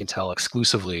far as we can tell,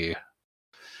 exclusively.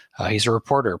 He's a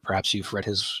reporter. Perhaps you've read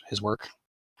his work,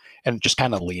 and just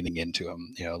kind of leaning into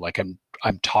him. Like I'm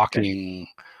talking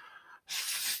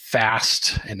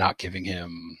fast and not giving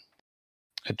him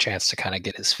a chance to kind of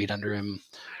get his feet under him.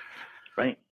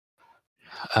 Right.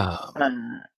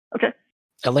 Okay.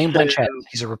 Elaine Blanchette,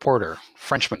 he's a reporter,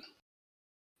 Frenchman.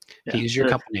 Yeah, He used your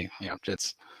company.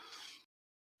 It's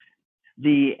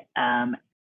the. I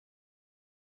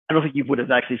don't think you would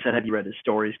have actually said had you read his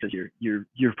stories, because you're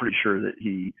pretty sure that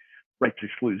he writes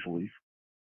exclusively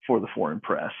for the foreign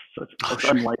press. So it's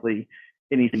unlikely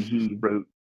anything he wrote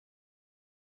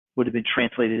would have been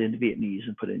translated into Vietnamese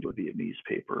and put into a Vietnamese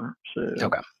paper. So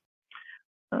okay.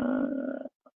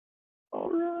 All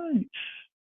right.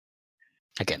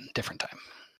 Again, different time.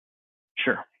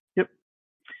 Sure. Yep.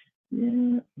 Yeah.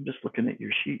 I'm just looking at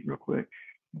your sheet real quick.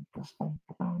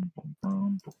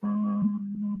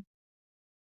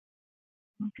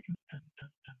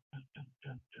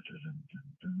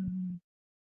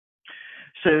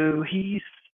 So he's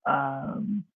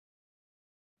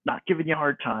not giving you a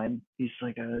hard time. He's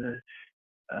like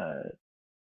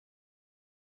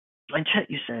Blanchette,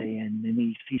 you say, and then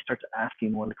he starts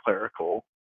asking one of the clerical,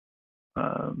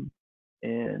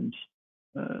 and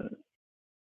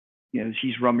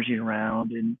she's rummaging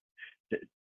around, and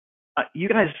you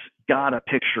guys got a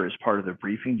picture as part of the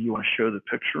briefing. Do you want to show the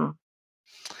picture?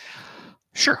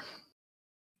 Sure.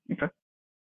 Okay.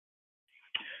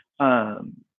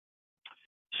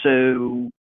 So.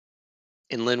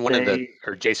 And Lynn,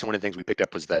 Jason, one of the things we picked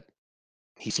up was that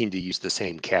he seemed to use the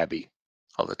same cabbie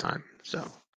all the time. So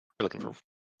we're looking for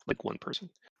like one person.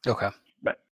 Okay.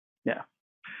 Right. Yeah.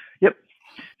 Yep.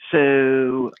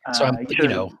 So I'm,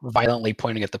 violently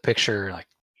pointing at the picture, like,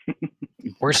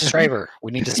 where's his driver?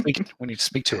 We need to speak to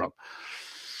him.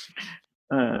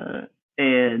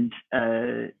 And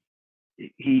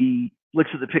he looks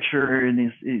at the picture, and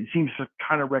he seems to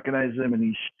kind of recognize them, and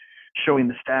he's showing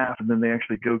the staff, and then they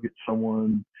actually go get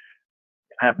someone.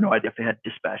 I have no idea if they had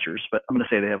dispatchers, but I'm going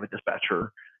to say they have a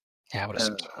dispatcher. Yeah, I would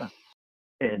assume so.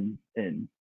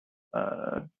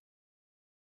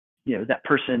 That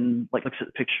person looks at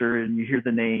the picture, and you hear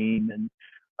the name, and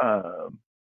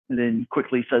then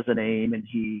quickly says the name, and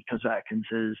he comes back and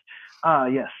says,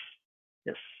 yes.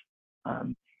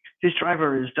 His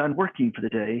driver is done working for the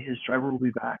day. His driver will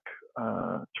be back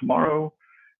tomorrow.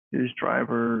 His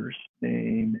driver's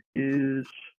name is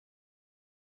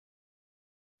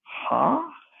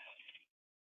Tuan,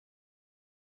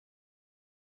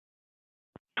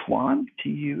 Tuan.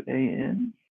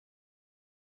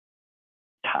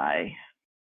 Tai,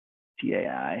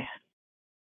 Tai.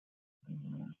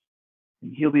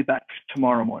 He'll be back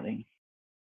tomorrow morning.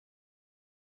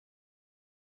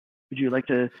 Would you like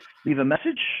to leave a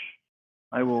message?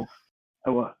 I will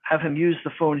have him use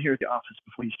the phone here at the office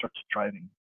before he starts driving.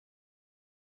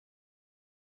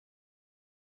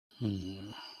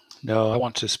 No, I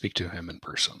want to speak to him in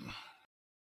person.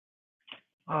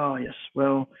 Oh, yes.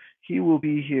 Well, he will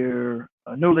be here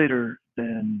no later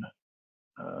than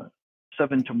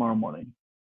 7 tomorrow morning.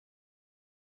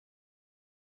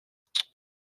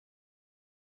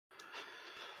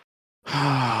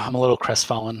 I'm a little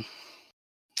crestfallen,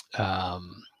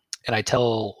 and I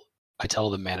tell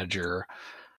the manager,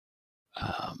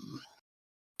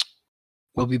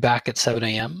 we'll be back at 7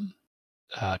 a.m.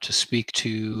 To speak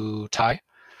to Tai,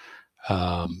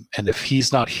 and if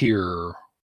he's not here,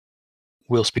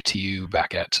 we'll speak to you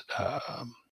back at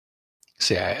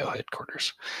CIO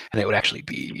headquarters, and it would actually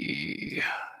be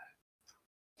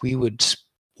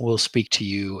we'll speak to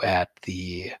you at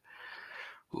the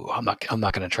I'm not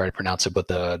going to try to pronounce it, but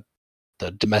the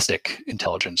Domestic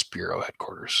Intelligence Bureau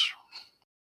headquarters.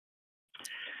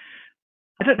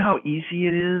 I don't know how easy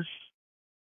it is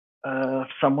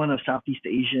someone of Southeast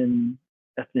Asian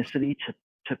ethnicity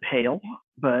to pale,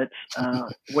 but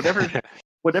whatever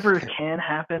can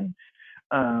happen,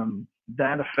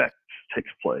 that effect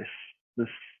takes place. This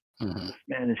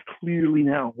man is clearly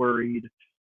now worried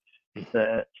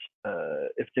that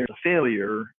if there's a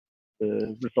failure,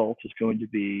 the result is going to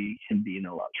be him being in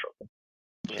a lot of trouble.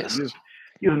 Yes. So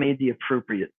you have made the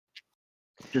appropriate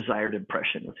desired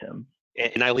impression with him.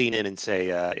 And I lean in and say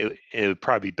it would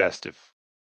probably be best if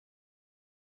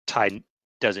Ty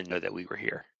doesn't know that we were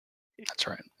here. That's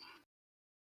right.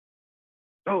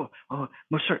 Oh,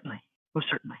 most certainly.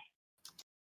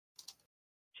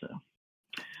 So,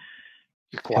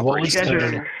 Your And what was,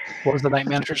 cooperation. what was the night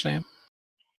manager's name?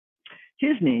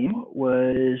 his name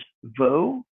was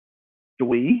Vo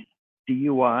Dui,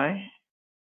 Duy,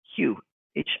 Hugh,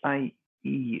 Hieu. Thank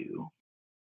you.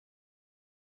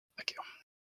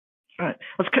 All right,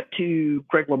 let's cut to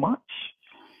Greg Lamont.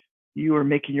 You are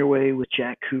making your way with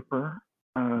Jack Cooper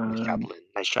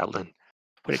Nice job, Lynn.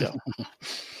 Way to go.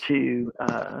 to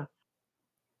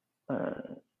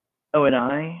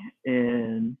ONI,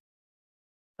 and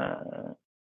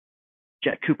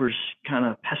Jack Cooper's kind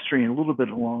of pestering a little bit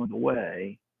along the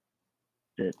way.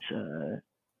 That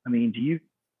I mean, do you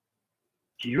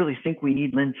really think we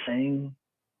need Lynn Tsang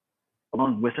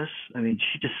along with us? I mean,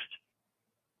 she just,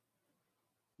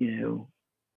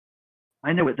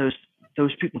 I know what those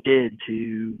people did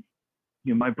to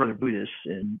my brother Buddhist,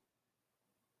 and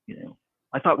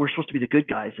I thought we're supposed to be the good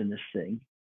guys in this thing.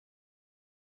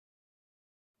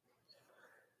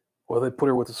 Well, they put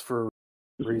her with us for a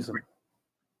reason.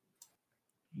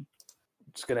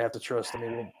 Just gonna have to trust. I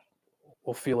mean,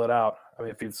 we'll feel it out. I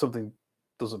mean, if something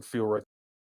doesn't feel right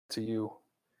to you,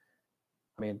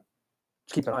 I mean,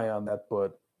 keep an eye on that.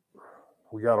 But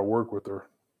we got to work with her,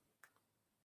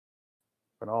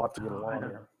 and I'll have to get along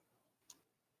here.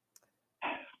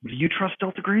 Do you trust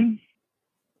Delta Green?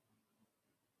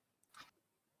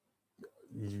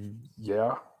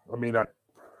 Yeah, I mean, I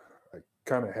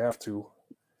kind of have to.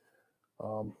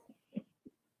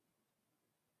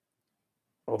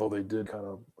 Although they did kind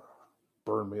of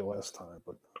burn me last time,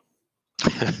 but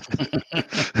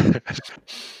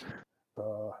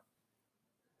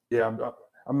yeah, I'm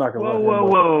not gonna.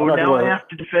 Whoa! Now I have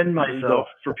to defend myself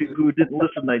for people who didn't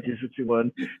listen to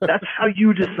 1961. That's how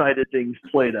you decided things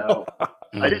played out.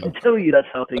 I didn't tell you that's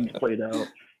how things played out.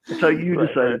 That's how you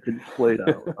decided things played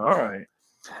out. All right.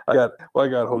 I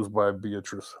got hosed by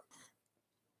Beatrice.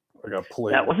 I got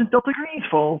played. That wasn't Delta Green's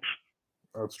fault.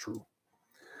 That's true.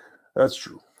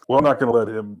 Well, I'm not going to let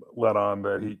him let on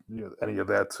that he any of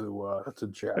that to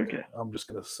Jack. Okay. I'm just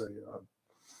going to say,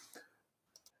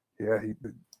 we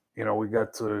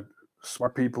got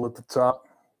smart people at the top.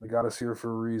 They got us here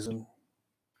for a reason.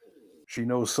 She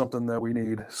knows something that we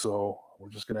need, so we're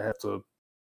just going to have to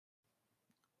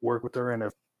work with her. And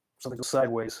if something goes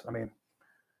sideways, I mean,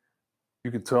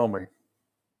 you can tell me.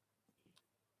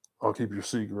 I'll keep your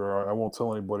secret. I won't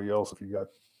tell anybody else if you got,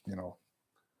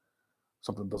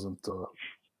 something doesn't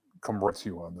come right to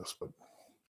you on this. But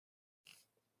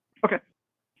okay.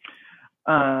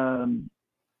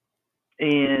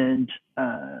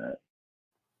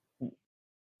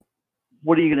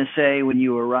 What are you going to say when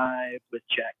you arrive with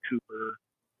Jack Cooper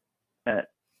at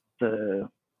the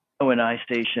ONI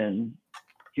station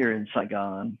here in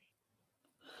Saigon?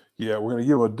 Yeah, we're going to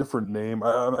give him a different name.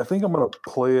 I think I'm going to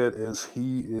play it as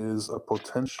he is a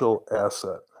potential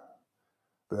asset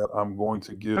that I'm going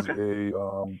to give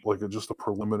just a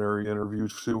preliminary interview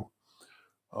to.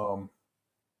 I'm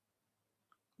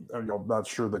not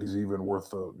sure that he's even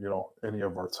worth any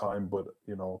of our time, but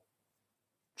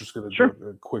just going to do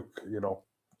a quick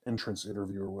entrance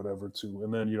interview or whatever too,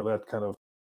 and then that kind of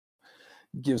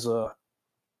gives a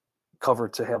cover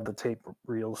to have the tape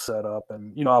reel set up,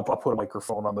 and I'll put a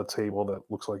microphone on the table that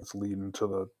looks like it's leading to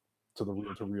the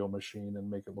reel-to-reel machine and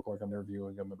make it look like I'm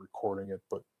interviewing him and recording it.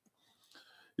 But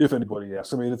if anybody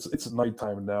asks, I mean, it's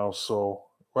nighttime now, so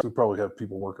we probably have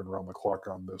people working around the clock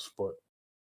on this. But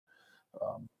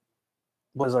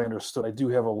as I understood, I do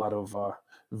have a lot of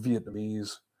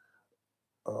Vietnamese,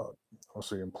 I'll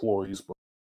say employees,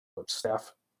 but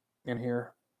staff in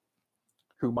here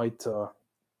who might.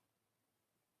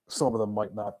 Some of them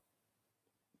might not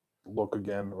look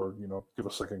again or, give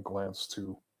a second glance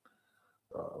to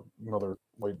another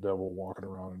white devil walking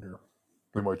around in here.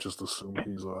 They might just assume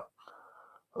he's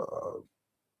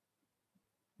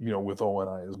with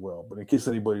ONI as well. But in case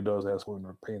anybody does ask, we're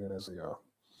going to paint it as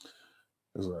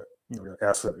an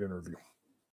asset interview.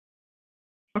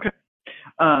 Okay.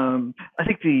 I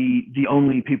think the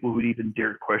only people who'd even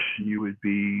dare question you would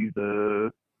be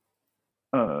the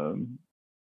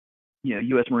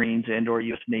U.S. Marines and or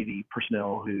U.S. Navy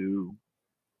personnel who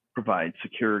provide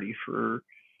security for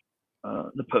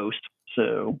the post.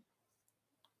 So,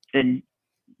 and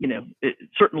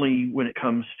certainly when it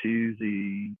comes to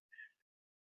the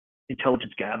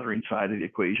intelligence gathering side of the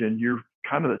equation, you're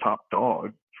kind of the top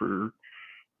dog for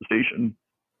the station.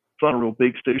 It's not a real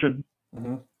big station.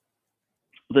 Mm-hmm.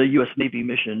 The U.S. Navy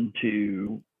mission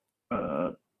to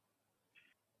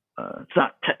it's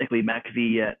not technically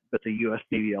MACV yet, but the U.S.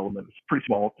 Navy element is pretty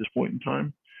small at this point in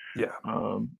time. Yeah.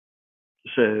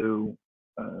 So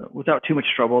without too much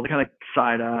trouble, they kind of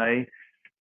side eye,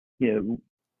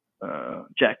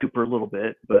 Jack Cooper a little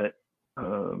bit, but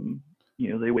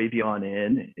they wave you on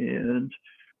in, and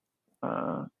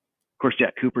of course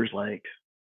Jack Cooper's like,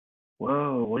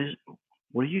 "Whoa,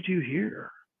 what do you do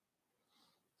here?"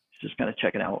 He's just kind of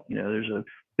checking out. There's a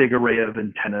big array of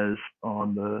antennas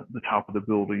on the top of the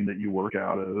building that you work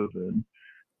out of, and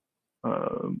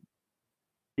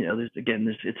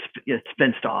it's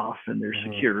fenced off, and there's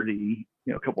security,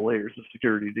 a couple layers of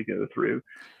security to go through.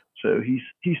 So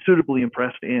he's suitably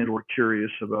impressed and/or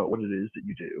curious about what it is that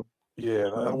you do. Yeah,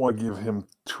 I don't want to give him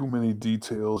too many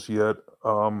details yet.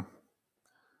 I'm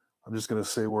just going to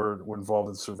say we're involved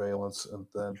in surveillance and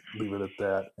then leave it at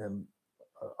that. And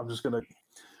I'm just going to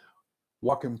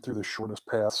walk him through the shortest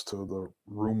paths to the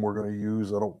room we're going to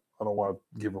use. I don't want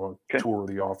to give him a tour of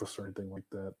the office or anything like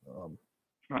that.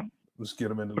 Right. Just get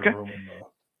him into the room and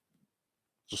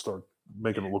just start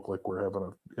making it look like we're having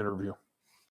an interview.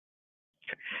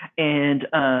 And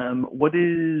what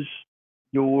is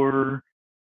your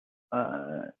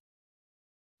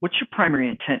what's your primary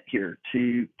intent here?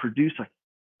 To produce a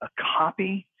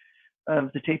copy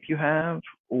of the tape you have,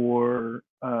 or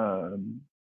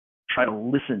try to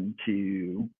listen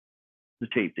to the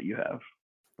tape that you have?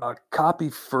 Copy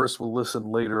first, we'll listen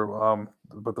later.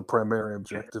 But the primary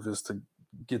objective is to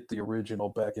get the original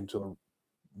back into the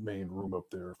main room up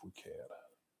there if we can.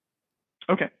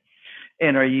 Okay.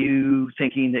 And are you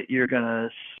thinking that you're going to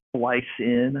splice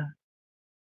in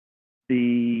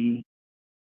because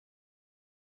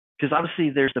obviously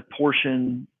there's the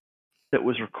portion that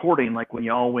was recording, like when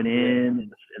y'all went in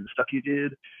and the stuff you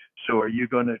did. So are you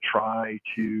going to try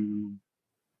to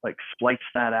splice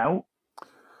that out?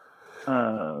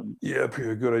 Yeah,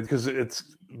 pretty good, because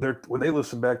when they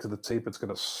listen back to the tape, it's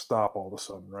going to stop all of a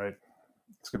sudden, right?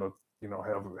 It's going to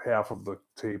have half of the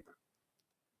tape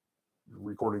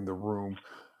recording the room,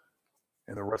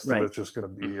 and the rest of it's just going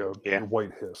to be a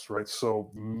white hiss, right?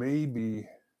 So maybe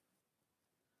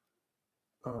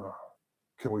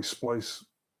can we splice?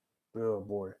 Oh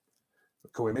boy,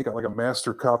 can we make it like a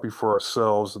master copy for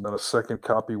ourselves, and then a second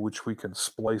copy which we can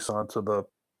splice onto the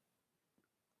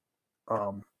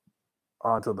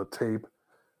tape?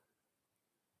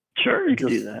 Sure, you can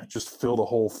do that. Just fill the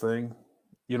whole thing,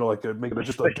 make it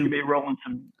just you may roll in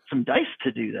some dice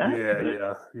to do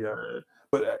that. Yeah.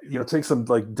 But take some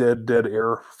dead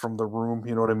air from the room,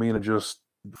 you know what I mean, and just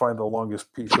find the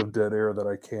longest piece of dead air that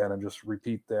I can, and just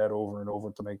repeat that over and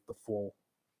over to make the full.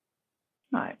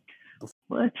 All right.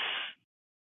 Let's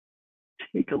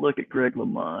take a look at Greg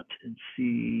Lamont and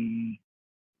see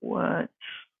what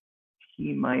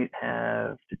he might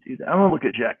have to do that. I'm going to look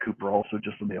at Jack Cooper also,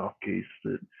 just in the off case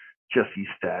that Jesse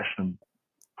stashed some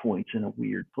points in a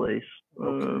weird place.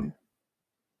 Okay.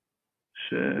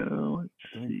 So let's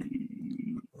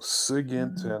see.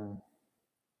 SIGINT and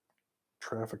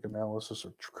traffic analysis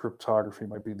or cryptography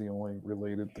might be the only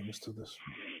related things to this.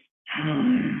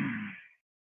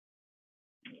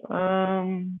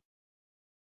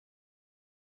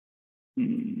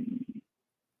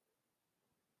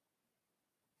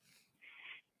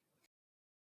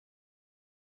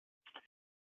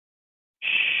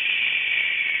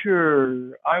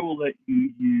 Sure, I will let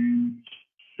you use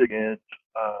SIGINT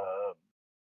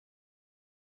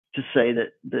to say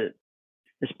that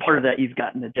as part of that you've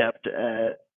gotten adept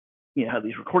at how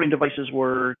these recording devices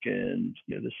work, and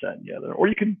this, that, and the other. Or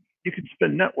you can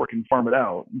spend network and farm it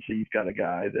out, and so you've got a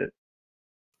guy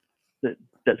that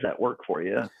does that work for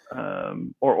you,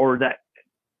 or that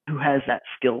who has that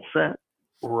skill set,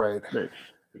 right? That's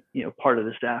part of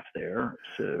the staff there.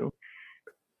 So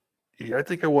yeah, I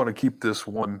think I want to keep this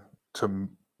one to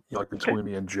between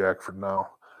me and Jack for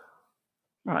now.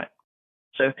 All right.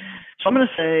 So I'm going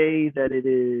to say that it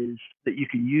is that you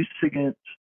can use SIGINT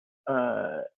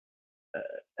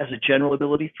as a general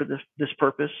ability for this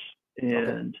purpose,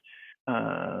 and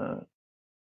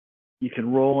you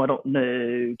can roll. I don't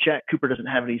know. Jack Cooper doesn't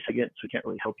have any SIGINT, so he can't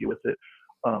really help you with it.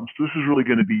 So this is really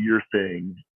going to be your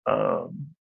thing,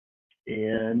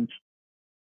 and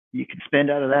you can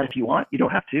spend out of that if you want. You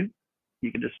don't have to.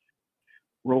 You can just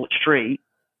roll it straight.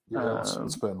 Yeah,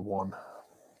 let's spend one.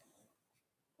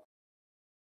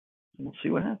 We'll see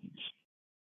what happens.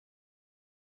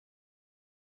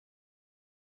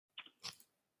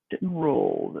 Didn't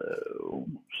roll though.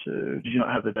 So did you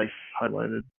not have the dice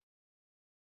highlighted?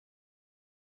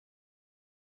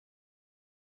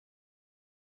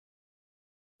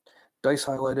 Dice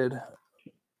highlighted.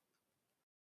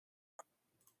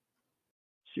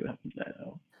 See what happens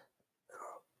now.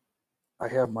 I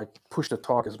have my push to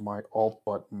talk as my alt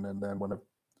button, and then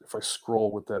if I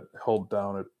scroll with that held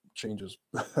down, it changes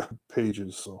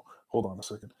pages. So hold on a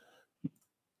second.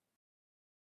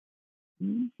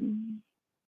 Mm-hmm.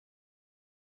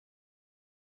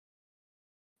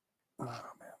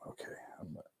 Oh man, okay.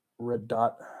 Red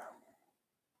dot.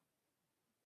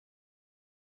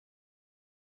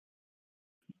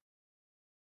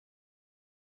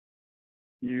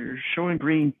 You're showing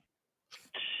green.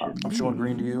 I'm showing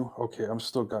green to you. Okay, I'm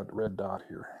still got red dot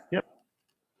here. Yep.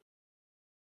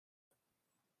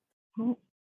 Oh.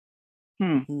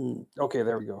 Okay,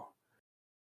 there we go.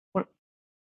 What?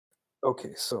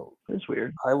 Okay, so That's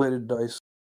weird. highlighted dice.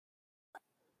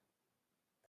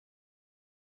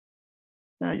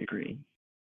 Now you're green.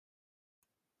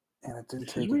 And it didn't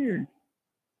This take is it. weird.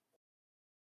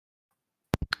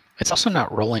 It's also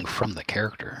not rolling from the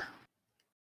character.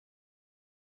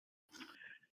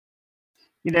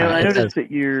 You know, I It noticed says- that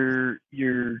your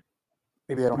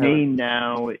Maybe I don't have it. name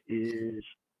now is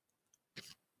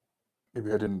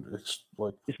Maybe I didn't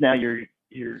like. now your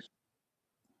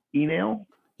email.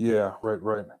 Yeah,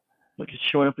 right. Like it's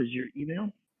showing up as your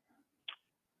email.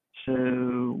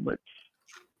 So let's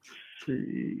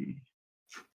see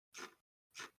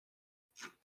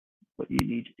what you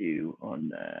need to do on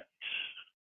that.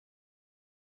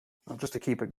 Just to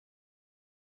keep it.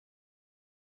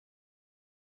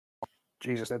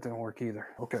 Jesus, that didn't work either.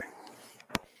 Okay.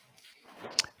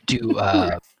 Do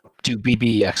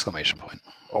BB exclamation point.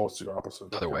 Oh, it's the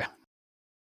opposite. Other way.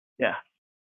 Yeah.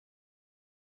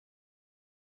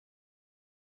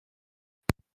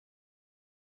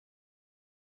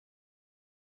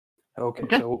 Okay,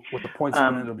 Okay. so with the points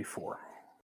in it, it'll be 4.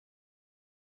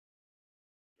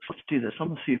 So let's do this. I'm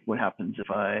gonna see what happens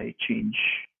if I change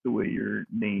the way your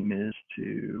name is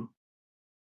to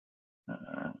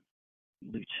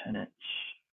Lieutenant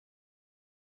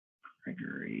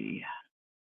Gregory.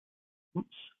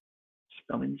 Oops,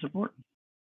 spelling's important.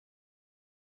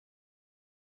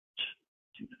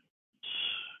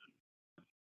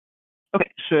 Okay,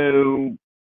 so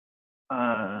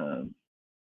that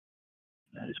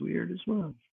is weird as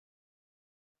well.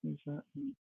 What is that?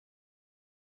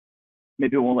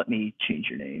 Maybe it won't let me change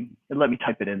your name. It let me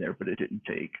type it in there, but it didn't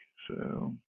take.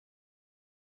 So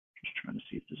just trying to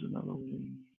see if there's another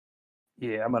way.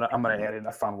 Yeah, I'm gonna add it.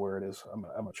 I found where it is. I'm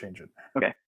gonna change it.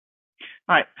 Okay.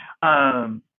 All right.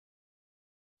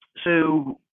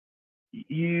 So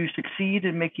you succeed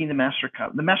in making the master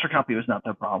copy. The master copy was not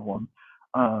the problem.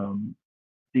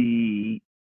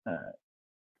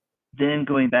 Then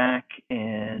going back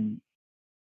and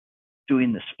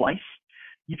doing the splice,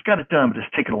 you've got it done, but it's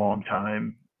taken a long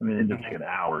time. I mean, it ended up taking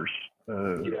hours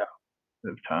of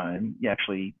time. You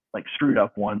actually like screwed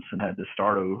up once and had to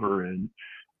start over, and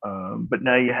but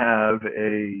now you have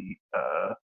a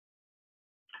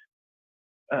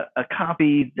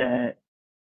copy that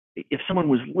if someone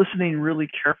was listening really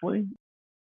carefully,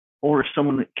 or if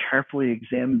someone that carefully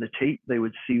examined the tape, they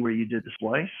would see where you did the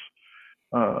splice.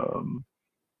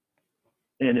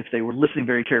 And if they were listening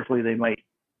very carefully, they might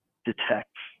detect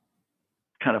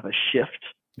kind of a shift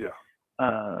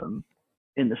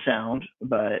in the sound.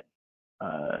 But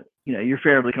you're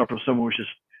fairly comfortable if someone was just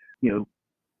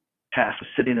tasked with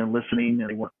sitting and listening and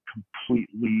they weren't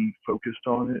completely focused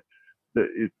on it, that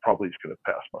it probably is going to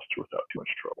pass muster without too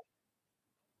much trouble.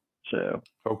 So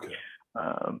okay.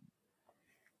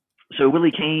 So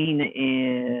Willie Kane,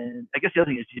 and I guess the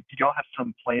other thing is, did y'all have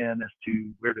some plan as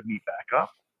to where to meet back up,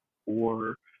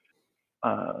 or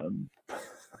how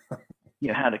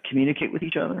to communicate with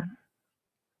each other?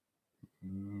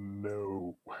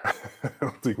 No, I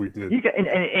don't think we did.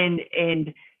 And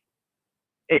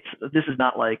this is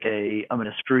not like I'm going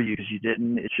to screw you because you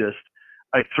didn't. It's just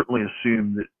I certainly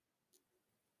assume that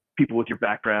people with your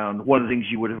background, one of the things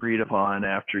you would have agreed upon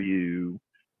after you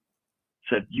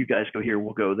said you guys go here,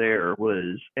 we'll go there,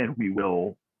 was, and we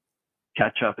will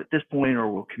catch up at this point, or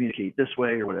we'll communicate this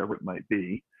way, or whatever it might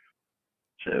be.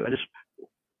 So I just,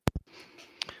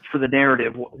 for the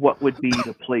narrative, what would be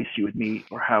the place you would meet,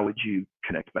 or how would you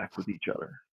connect back with each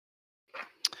other?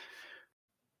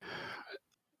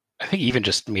 I think even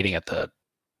just meeting at the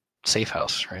safe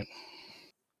house, right?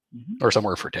 Mm-hmm. Or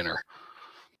somewhere for dinner.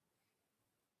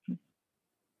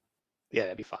 Yeah,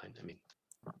 that'd be fine. I mean,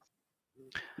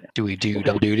 do we do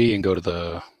double duty and go to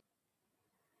the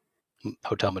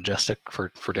Hotel Majestic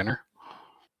for dinner?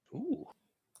 Ooh.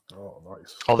 Oh,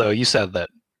 nice. Although you said that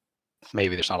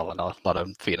maybe there's not a lot of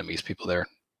Vietnamese people there.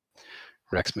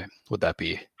 Rex, would that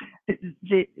be?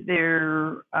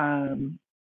 There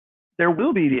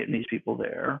will be Vietnamese people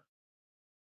there.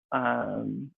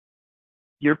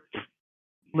 Your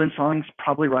Lin Song's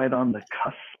probably right on the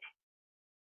cusp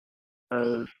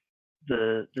of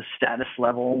the status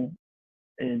level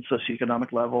and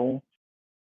socioeconomic level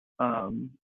of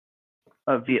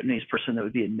Vietnamese person that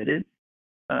would be admitted.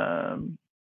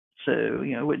 So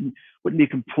it wouldn't be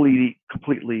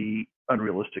completely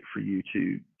unrealistic for you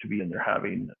to be in there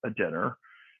having a dinner.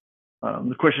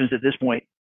 The question is, at this point,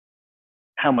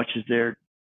 how much is there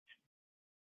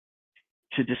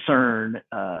to discern?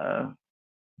 I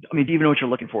mean, do you even know what you're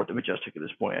looking for at the Majestic at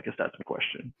this point? I guess that's the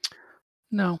question.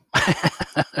 No.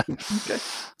 Okay.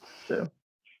 So.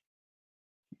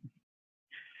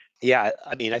 Yeah,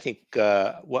 I mean, I think.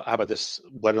 How about this?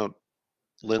 Why don't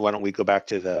we go back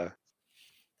to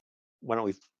why don't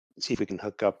we see if we can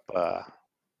hook up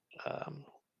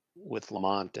with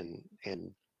Lamont and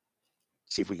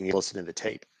see if we can listen to the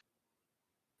tape,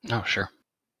 Oh, sure.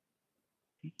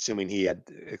 assuming he had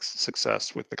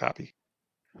success with the copy.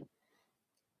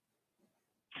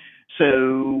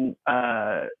 So,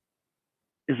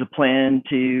 is the plan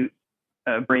to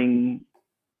bring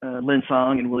Lin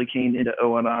Song and Willie Kane into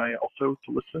ONI also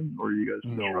to listen, or are you guys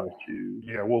No. try to?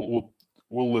 Yeah,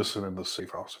 we'll listen in the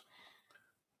safe house.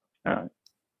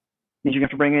 Means you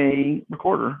have to bring a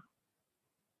recorder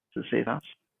to the safe house.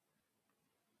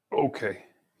 Okay.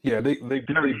 Yeah, they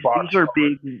These are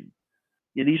big.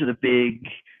 Yeah, these are the big.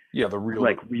 Yeah, the real,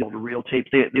 like reel-to-reel tapes.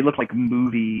 They look like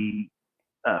movie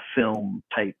film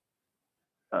type.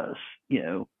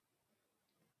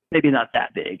 Maybe not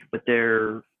that big, but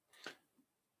they're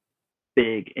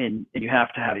big, and you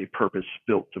have to have a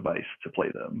purpose-built device to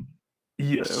play them.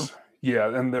 Yes. So.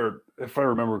 Yeah, and if I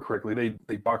remember correctly,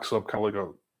 they box up kind of like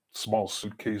a small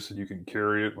suitcase and you can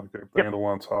carry it, like a handle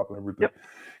on top and everything. Yep.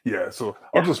 Yeah, so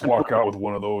I'll just walk out with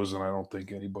one of those, and I don't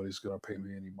think anybody's going to pay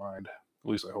me any mind. At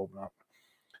least I hope not.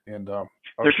 And they're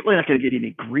certainly not going to get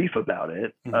any grief about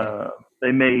it. Mm-hmm.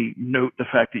 They may note the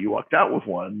fact that you walked out with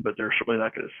one, but they're certainly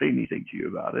not going to say anything to you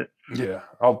about it. Yeah,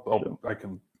 I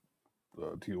can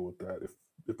deal with that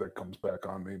if that comes back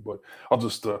on me. But I'll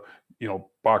just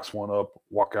box one up,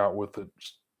 walk out with it,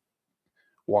 just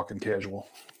walking casual.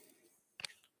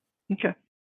 Okay.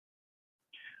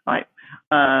 All right.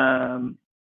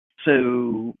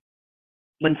 So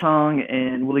Lin Song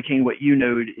and Willie Kane, what you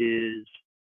note is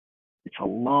it's a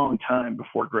long time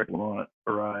before Greg Lamont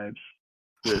arrives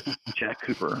with Jack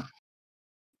Cooper.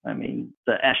 I mean,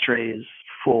 the ashtray is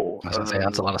full. I was going to say,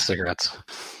 that's a lot of cigarettes.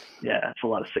 Yeah, it's a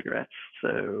lot of cigarettes.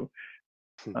 So,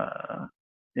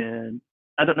 and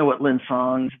I don't know what Lin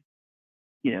Song's,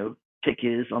 take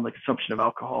is on the consumption of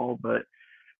alcohol, but,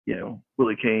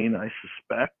 Willie Kane, I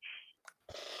suspect,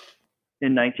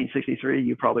 in 1963,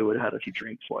 you probably would have had a few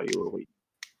drinks while you were waiting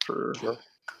for. Sure.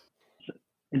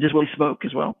 And does Willie smoke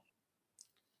as well?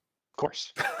 Of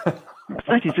course. It's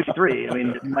 1963. I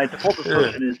mean, my default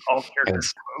assumption is all characters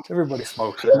smoke. Everybody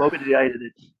smokes. Smoke the idea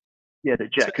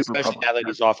that Jack Cooper Especially now that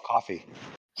he's off coffee.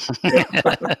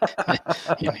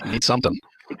 You need something.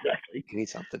 Exactly. You need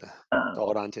something to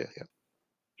hold on to. Yeah.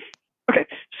 Okay,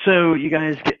 so you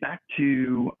guys get back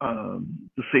to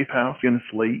the safe house, and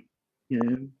it's late.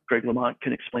 Greg Lamont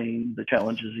can explain the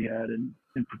challenges he had in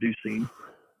producing,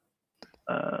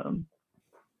 the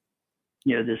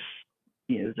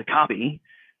copy,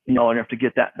 and y'all are gonna have to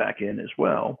get that back in as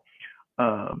well.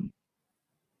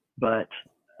 But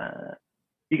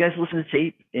you guys listen to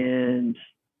tape, and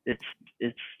it's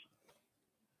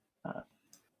and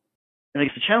I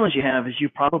guess the challenge you have is you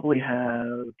probably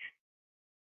have,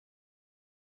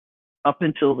 up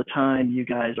until the time you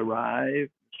guys arrive,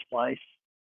 Splice,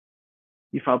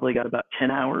 you probably got about 10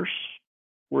 hours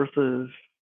worth of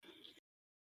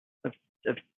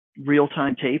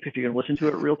real-time tape if you're going to listen to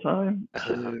it real time.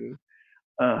 So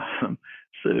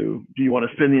do you want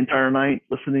to spend the entire night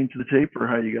listening to the tape, or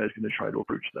how are you guys going to try to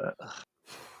approach that?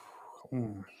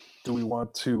 Do we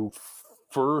want to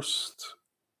first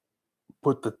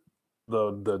put the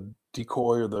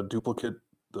decoy or the duplicate,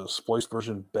 the spliced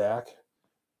version back?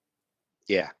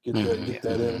 Yeah. Get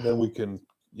that in, and then we can,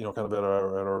 kind of at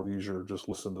our leisure, just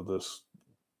listen to this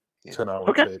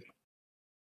 10-hour tape.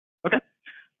 Okay.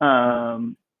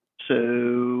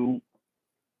 So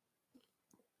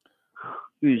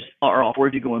are all four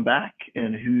of you going back,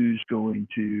 and who's going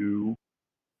to?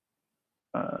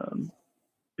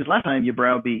 Because last time you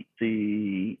browbeat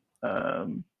the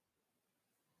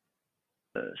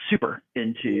super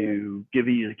into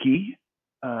giving you the key.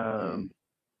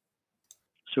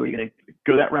 So are you going to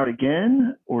go that route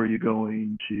again, or are you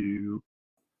going to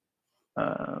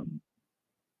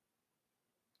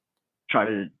try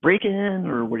to break in,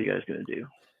 or what are you guys going to do?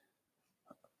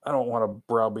 I don't want to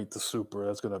browbeat the super.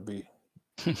 That's going to be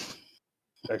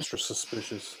extra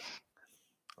suspicious.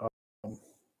 What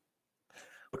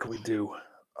can we do?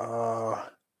 And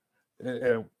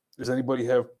Does anybody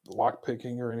have lock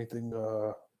picking or anything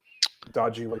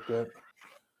dodgy like that?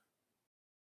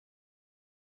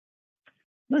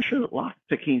 I'm not sure that lock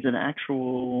picking is an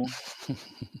actual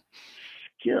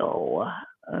skill.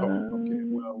 Okay,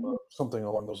 well, something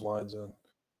along those lines.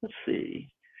 Let's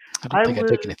see. I don't think I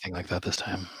took anything like that this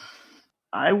time.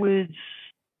 I would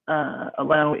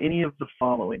allow any of the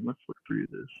following. Let's look through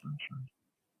this.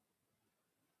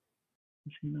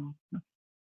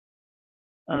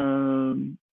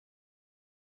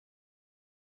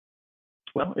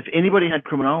 Well, if anybody had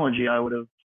criminology, I would have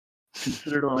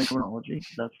considered allowing criminology.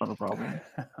 That's not a problem.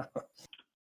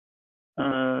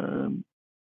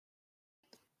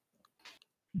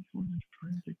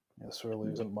 It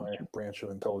certainly isn't my branch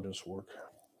of intelligence work.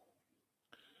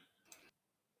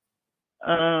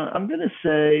 I'm going to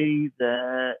say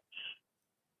that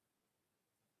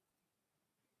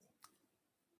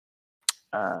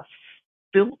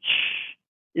filch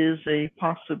is a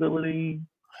possibility.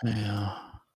 Yeah.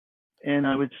 And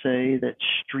I would say that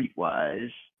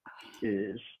streetwise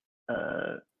is,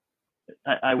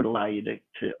 I would allow you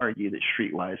to argue that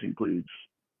streetwise includes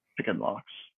pick and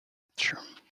locks. Sure.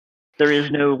 There is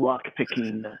no lock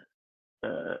picking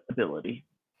ability.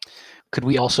 Could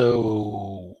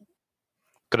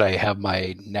I have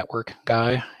my network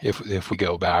guy if we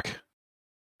go back,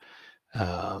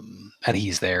 and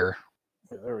he's there?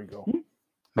 Yeah, there we go.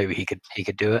 Maybe he could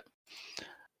do it.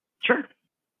 Sure.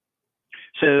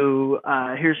 So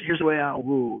here's the way I'll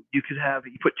rule. You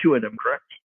put 2 in him, correct?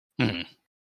 Mm-hmm.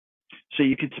 So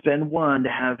you could spend 1 to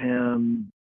have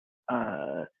him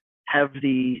have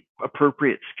the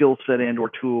appropriate skill set and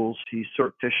or tools to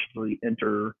surreptitiously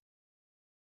enter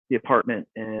the apartment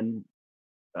and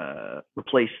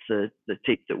replace the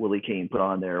tape that Willie Kane put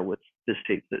on there with this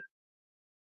tape that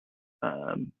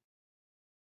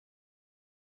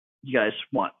you guys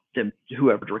want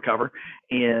whoever to recover.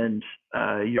 And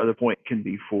your other point can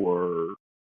be for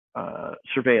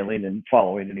surveilling and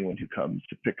following anyone who comes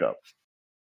to pick up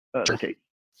the tape.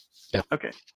 Yeah.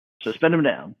 Okay. So spend them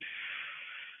down.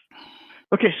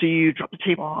 Okay, so you drop the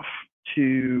tape off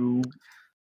to.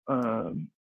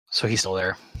 So he's still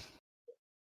there.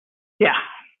 Yeah,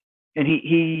 and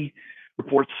he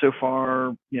reports so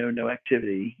far, no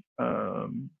activity.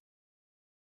 And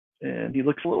he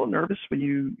looks a little nervous when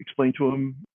you explain to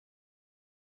him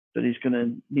that he's going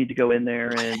to need to go in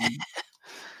there and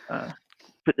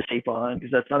put the tape on,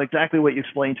 because that's not exactly what you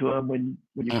explained to him when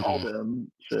you called him.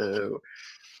 So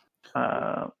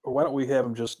why don't we have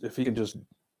him if he can just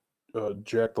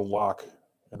jack the lock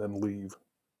and then leave,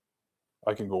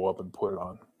 I can go up and put it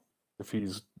on if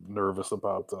he's nervous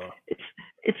about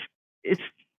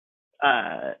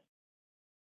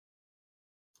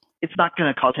it's not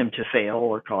going to cause him to fail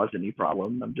or cause any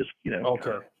problem. I'm just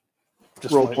okay,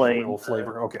 just role playing little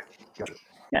flavor. Okay, gotcha.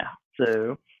 Yeah,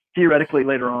 so theoretically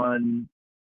later on,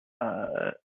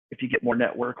 if you get more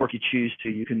network, or if you choose to,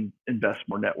 you can invest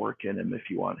more network in him if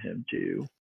you want him to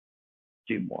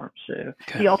do more. So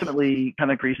he ultimately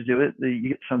kind of agrees to do it. You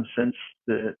get some sense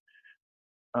that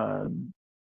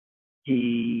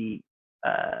he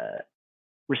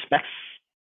respects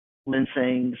Lynn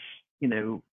Tsang's,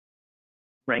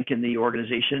 rank in the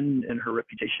organization and her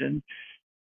reputation.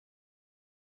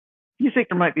 You think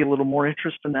there might be a little more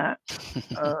interest in that.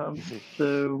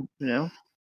 So,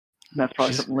 that's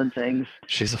probably something Lynn Tsang's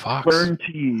she's a fox. Learn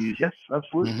to use. Yes,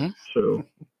 absolutely. Mm-hmm.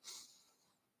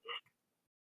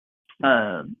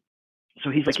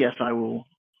 So he's like, yes, I will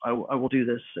do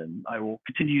this, and I will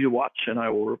continue to watch, and I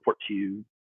will report to you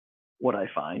what I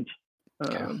find.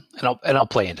 And I'll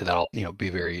play into that. I'll be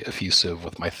very effusive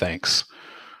with my thanks.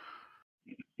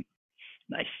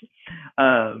 Nice.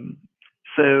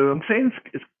 So I'm saying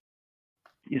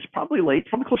it's probably late,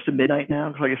 probably close to midnight now.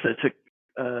 Because like I said, it took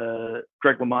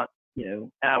Greg Lamont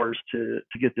hours to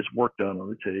get this work done on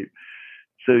the tape.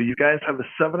 So you guys have a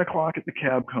 7:00 at the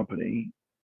cab company,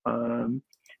 and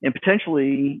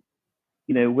potentially,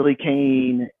 Willie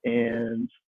Kane and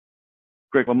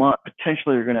Greg Lamont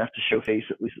potentially are going to have to show face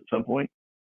at least at some point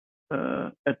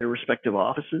at their respective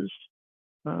offices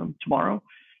tomorrow.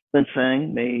 Lynn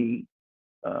Tsang may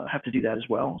have to do that as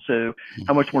well. So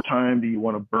how much more time do you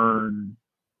want to burn?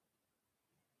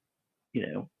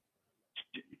 Do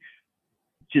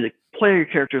the player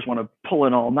characters want to pull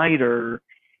an all-nighter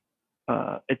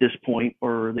at this point,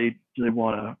 or do they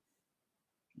want to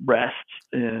rest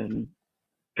and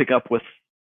pick up with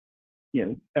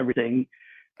everything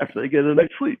after they get a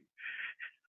night's sleep?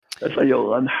 That's how you'll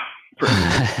run.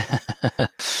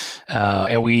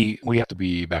 And we have to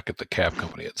be back at the cab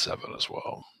company at 7 as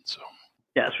well. So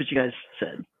yeah, that's what you guys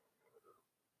said.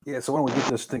 Yeah, so why don't we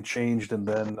get this thing changed and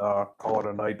then call it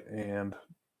a night and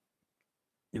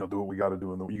do what we got to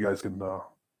do, and you guys can go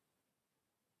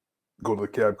to the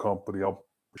cab company. I'll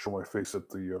show my face at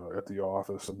the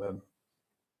office, and then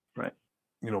Right.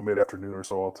 mid-afternoon or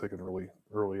so, I'll take it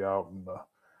early out and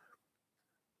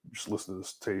just listen to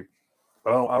this tape.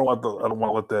 But I don't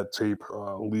want to let that tape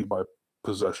leave my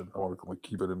possession. I want to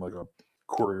keep it in like a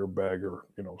courier bag or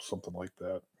something like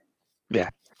that. Yeah.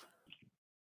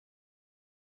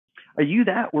 Are you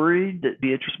that worried that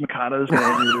Beatrice Mikado is going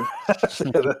to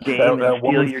enter the game and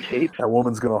steal your tape? That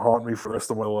woman's going to haunt me for the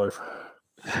rest of my life.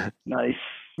 Nice.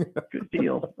 Good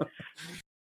deal.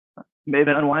 May have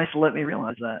been unwise to let me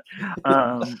realize that.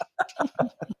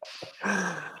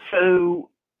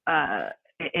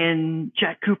 And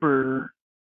Jack Cooper,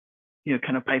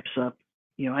 kind of pipes up,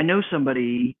 I know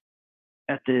somebody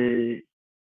at the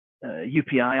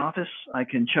UPI office. I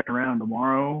can check around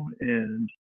tomorrow and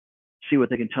see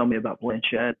what they can tell me about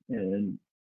Blanchett and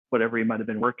whatever he might have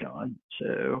been working on.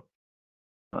 So,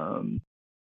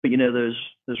 but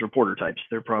those reporter types,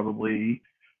 they're probably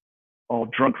all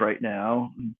drunk right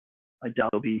now. I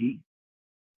doubt they'll be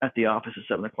at the office at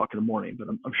 7 o'clock in the morning, but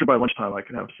I'm sure by lunchtime I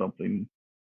can have something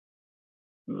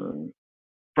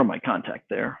from my contact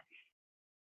there.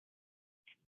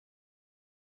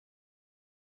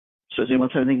 So does anyone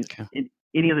have anything,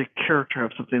 any other character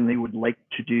have something they would like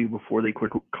to do before they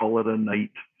quickly call it a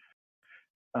night?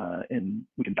 And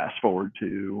we can fast forward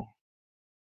to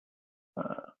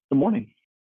the morning.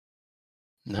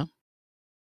 No.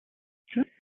 Okay.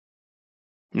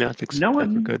 No, I think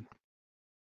we're good.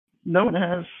 No one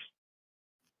has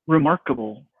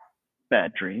remarkable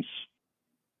bad dreams.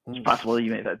 It's possible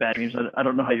you may have had bad dreams. I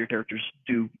don't know how your characters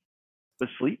do with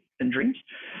sleep and dreams,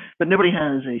 but nobody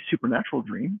has a supernatural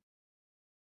dream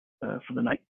for the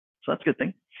night, so that's a good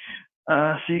thing.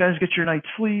 So you guys get your night's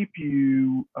sleep.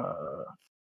 You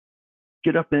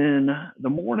get up in the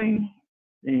morning,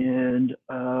 and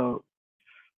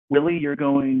Willie, you're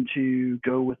going to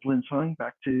go with Lin Sung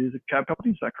back to the cab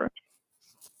company. Is that correct?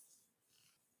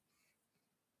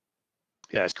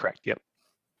 Yeah, that's correct. Yep.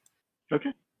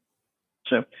 Okay.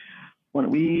 So why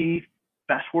don't we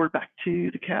fast forward back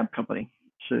to the cab company?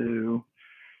 So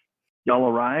y'all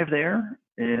arrive there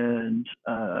and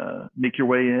make your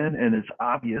way in, and it's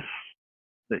obvious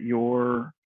that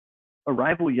your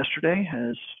arrival yesterday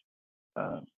has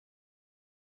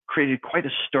created quite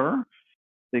a stir,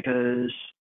 because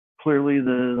clearly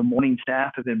the morning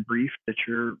staff have been briefed that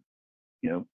you're,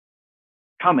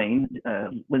 coming.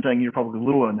 Lin Sung, you're probably a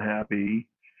little unhappy,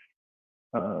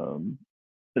 but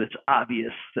it's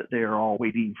obvious that they're all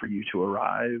waiting for you to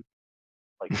arrive.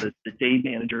 Like the day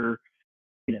manager,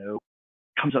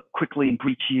 comes up quickly and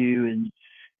greets you and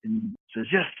says,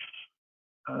 "Yes,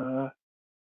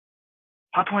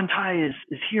 Hatuan Tai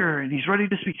is here and he's ready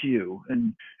to speak to you.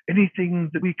 And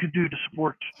anything that we could do to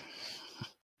support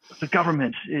the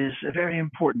government is very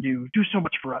important. You do so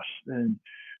much for us, and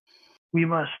we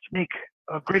must make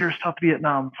a greater South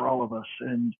Vietnam for all of us.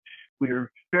 And we're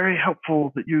very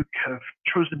helpful that you have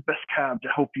chosen Best Cab to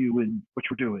help you in what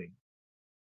you're doing."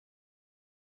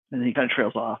 And then he kind of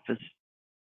trails off.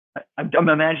 I'm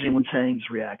imagining Lin Sung's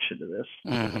reaction to this.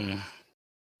 Mm-hmm.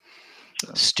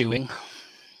 So, stewing.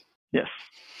 Yes.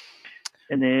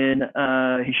 And then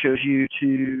he shows you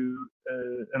to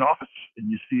an office, and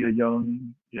you see a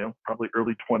young, probably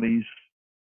early 20s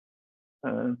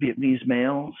Vietnamese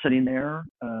male sitting there,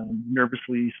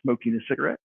 nervously smoking a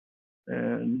cigarette,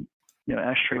 and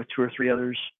ashtray with 2 or 3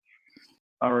 others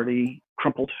already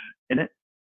crumpled in it,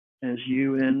 as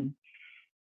you and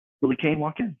Willie Kane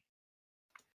walk in.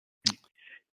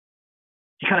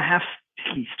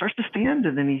 He starts to stand,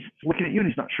 and then he's looking at you, and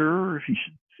he's not sure if he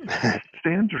should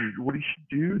stand or what he should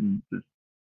do. And the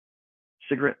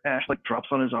cigarette ash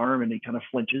drops on his arm, and he kind of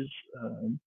flinches.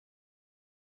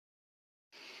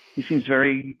 He seems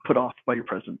very put off by your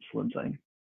presence, Lin Sung.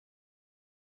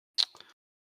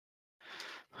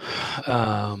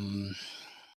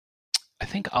 I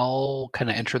think I'll kind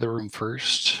of enter the room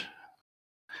first,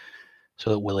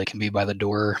 so that Willie can be by the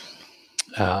door.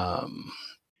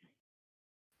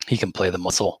 He can play the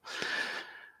muscle.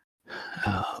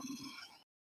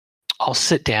 I'll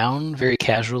sit down very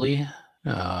casually.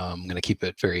 I'm going to keep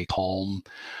it very calm,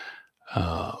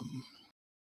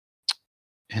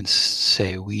 and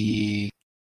say, we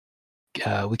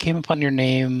came upon your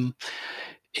name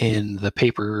in the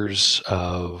papers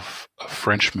of a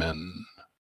Frenchman,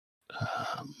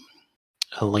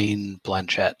 Alain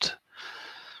Blanchett.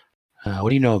 What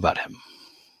do you know about him?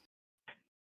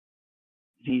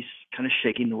 He's kind of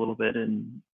shaking a little bit,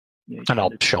 and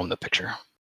I'll show him the picture.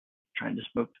 Trying to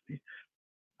smoke.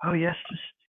 Oh yes,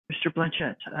 Mr.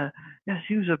 Blanchett. Yes,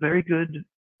 he was a very good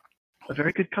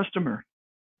customer.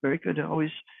 very good. I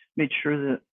always made sure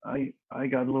that I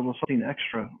got a little something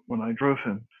extra when I drove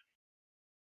him.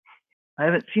 I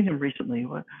haven't seen him recently.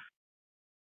 What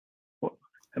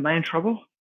am I in trouble?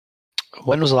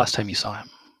 When was the last time you saw him?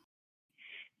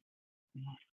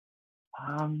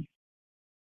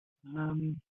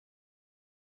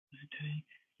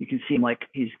 You can see him like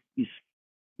he's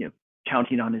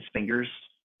counting on his fingers.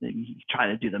 He's trying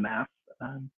to do the math.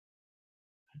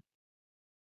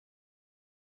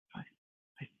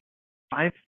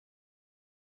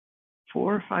 4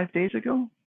 or 5 days ago.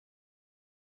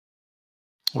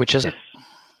 Which is it?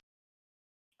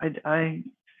 I'm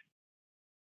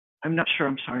not sure.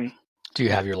 I'm sorry. Do you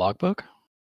have your logbook?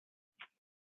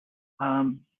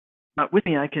 Not with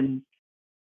me. I can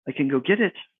go get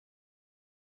it.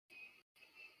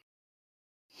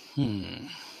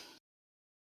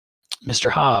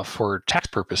 Mr. Ha, for tax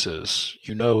purposes,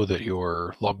 you know that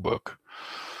your logbook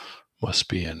must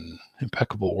be in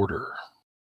impeccable order.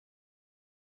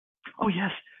 Oh,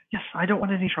 yes. I don't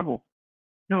want any trouble.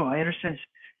 No, I understand.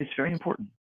 It's very important.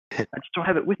 I just don't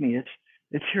have it with me.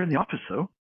 It's here in the office, though.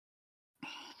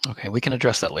 Okay, we can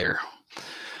address that later.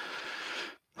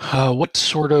 What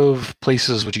sort of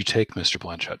places would you take Mr.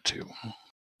 Blanchett to?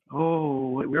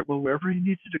 Oh, wherever he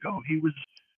needed to go. He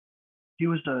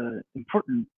was an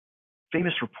important,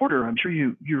 famous reporter. I'm sure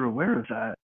you're aware of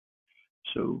that.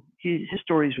 So his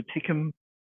stories would take him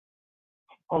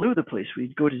all over the place.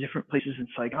 We'd go to different places in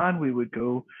Saigon. We would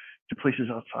go to places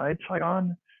outside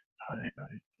Saigon.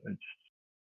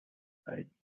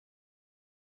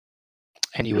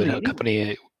 And you would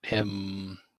accompany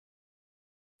him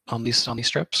on these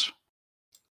trips?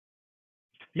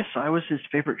 Yes, I was his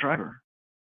favorite driver.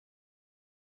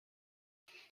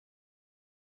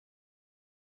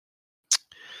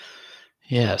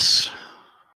 Yes.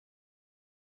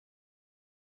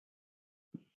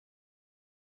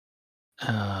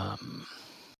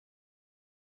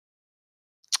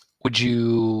 Would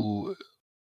you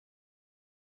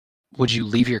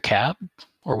leave your cab,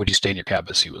 or would you stay in your cab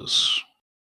as he was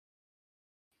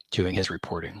doing his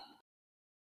reporting?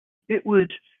 It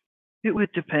would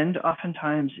depend.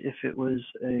 Oftentimes, if it was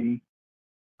a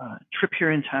trip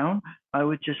here in town, I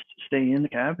would just stay in the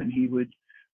cab, and he would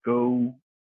go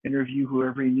interview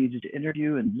whoever he needed to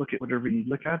interview and look at whatever he needed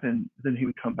to look at, and then he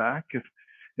would come back. If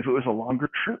it was a longer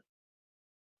trip,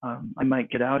 I might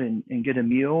get out and get a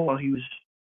meal while he was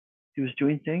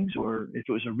doing things, or if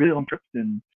it was a really long trip,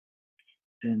 then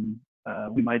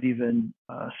we might even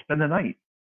spend the night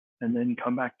and then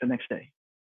come back the next day.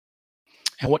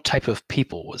 And what type of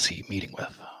people was he meeting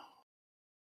with?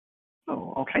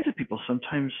 Oh, all kinds of people.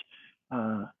 Sometimes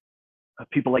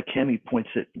people like him, he points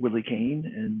at Willie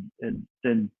Kane, and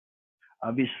then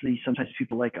obviously sometimes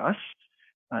people like us,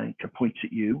 he points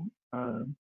at you.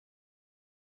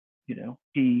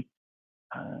 He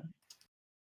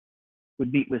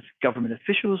would meet with government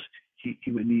officials.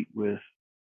 He would meet with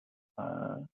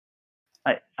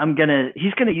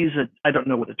he's gonna use I don't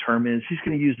know what the term is. He's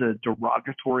gonna use a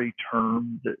derogatory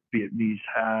term that Vietnamese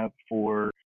have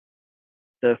for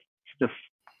the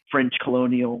French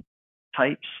colonial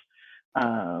types.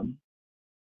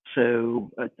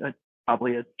 So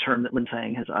probably a term that Lin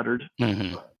Sang has uttered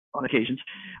on occasions.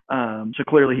 So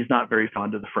clearly he's not very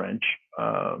fond of the French.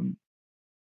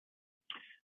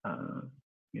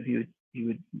 He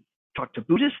would talk to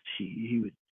Buddhists. He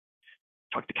would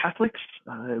talk to Catholics.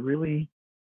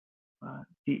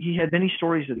 He had many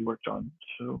stories that he worked on.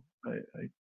 So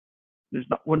there's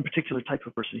not one particular type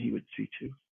of person he would speak to.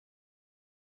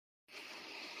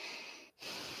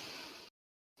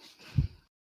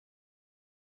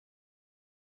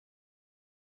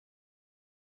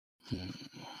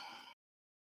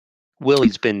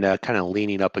 Willie's been kind of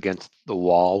leaning up against the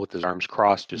wall with his arms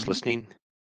crossed, just listening.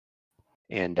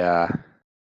 And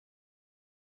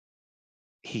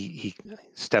he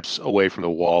steps away from the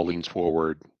wall, leans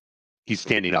forward. He's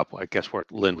standing up, I guess, where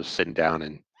Lynn was sitting down,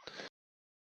 and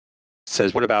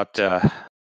says, "What about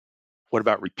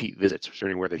repeat visits? Was there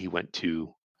anywhere that he went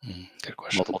to Good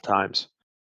question. multiple times?"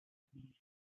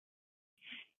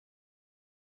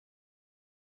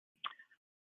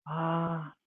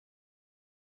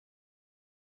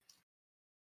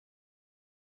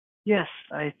 Yes,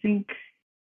 I think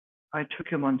I took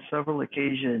him on several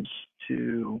occasions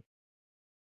to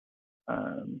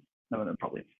I'm gonna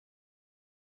probably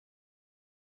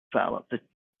foul up the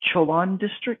Cholon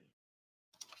district.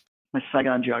 My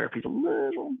Saigon geography is a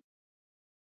little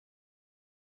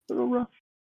rough,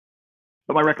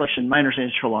 but my understanding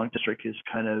is Cholon district is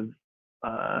kind of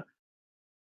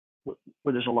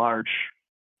where there's a large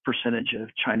percentage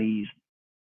of Chinese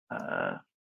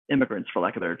immigrants, for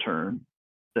lack of a better term,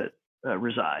 that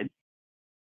reside,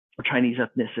 or Chinese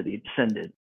ethnicity,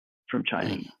 descended from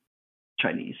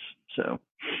Chinese. So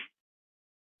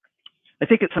I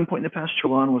think at some point in the past,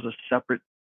 Cholan was a separate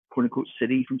quote unquote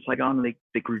city from Saigon, and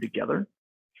they grew together.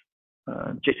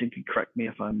 Jason can correct me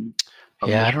if I'm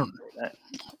Yeah, that.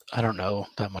 I don't know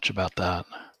that much about that.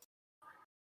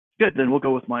 Good, then we'll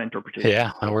go with my interpretation.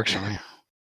 Yeah, that works for me.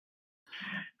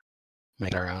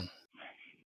 Make our own.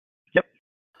 Yep.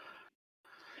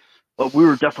 Well, we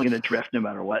were definitely going to drift no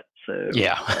matter what. So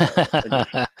yeah,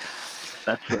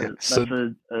 that's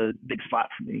a big spot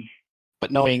for me.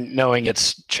 But knowing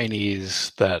it's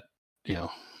Chinese, that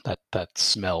that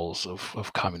smells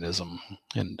of communism,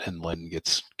 and Lynn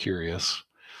gets curious.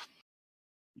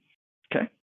 Okay.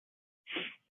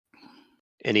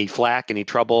 Any flack? Any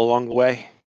trouble along the way?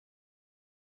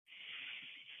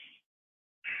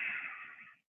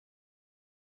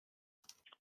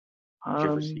 Did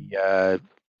you ever see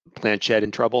Planchet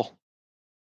in trouble?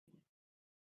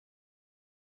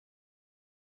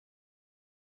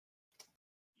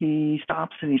 He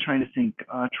stops and he's trying to think.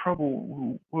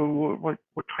 Trouble? What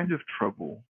kind of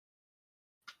trouble?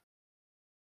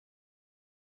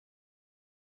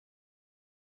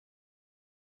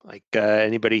 Like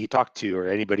anybody he talked to, or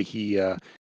anybody he in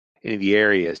the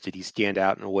areas, did he stand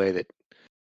out in a way that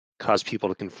caused people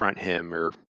to confront him,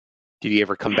 or did he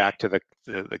ever come back to the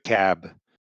cab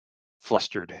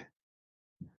flustered,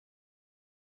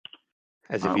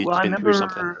 as if he'd been through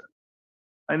something?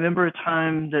 I remember a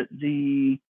time that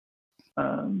the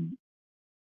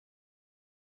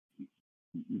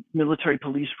military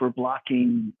police were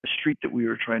blocking a street that we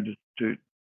were trying to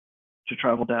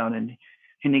travel down, and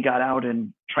he got out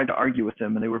and tried to argue with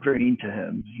them, and they were very mean to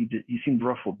him. He seemed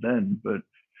ruffled then, but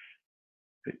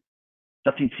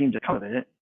nothing seemed to come of it.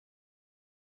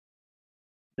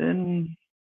 Then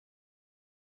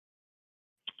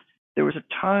there was a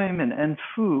time in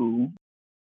Anfu,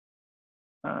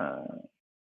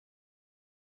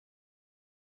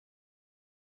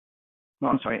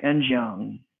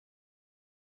 Enjiang,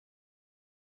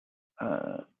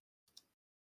 that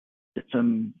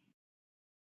some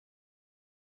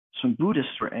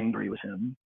Buddhists were angry with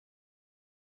him.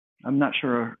 I'm not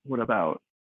sure what about.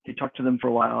 He talked to them for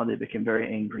a while, they became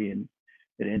very angry, and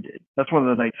it ended. That's one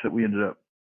of the nights that we ended up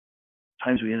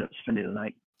spending the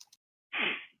night.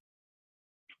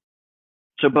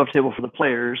 So above table for the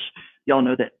players, y'all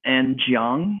know that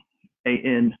Anjiang,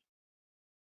 Angiang,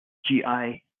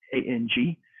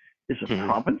 is a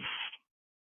province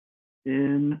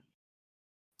in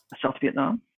South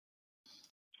Vietnam.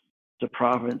 It's a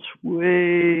province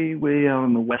way, way out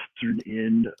on the western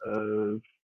end of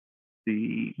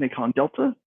the Mekong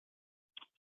Delta.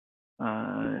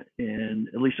 And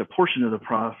at least a portion of the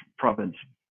province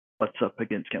butts up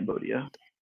against Cambodia.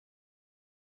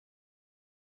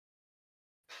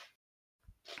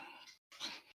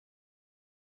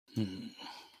 Do you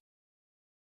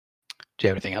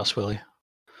have anything else, Willie?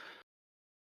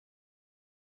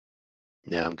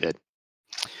 No, I'm good.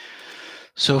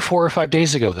 So 4 or 5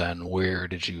 days ago then, where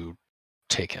did you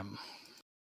take him?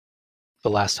 The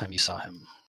last time you saw him?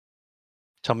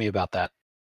 Tell me about that.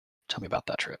 Tell me about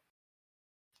that trip.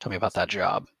 Tell me about that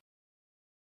job.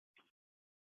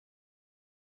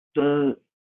 The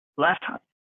last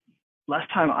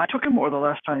time I took him, or the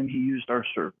last time he used our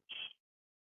service?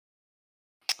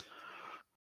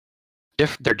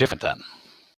 They're different then.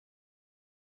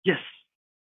 Yes.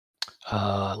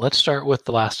 Let's start with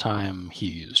the last time he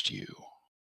used you.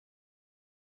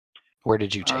 Where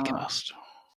did you take him last?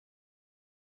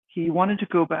 He wanted to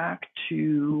go back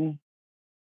to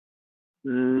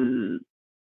I'm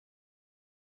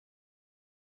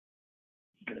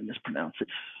gonna mispronounce it.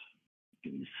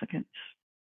 Give me a second.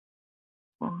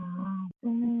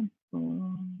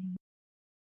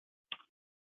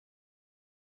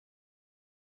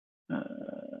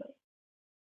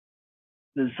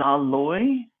 The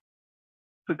Zaloi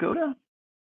Pagoda.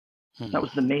 That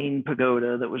was the main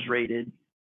pagoda that was raided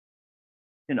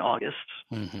in August.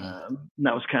 And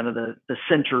that was kind of the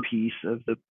centerpiece of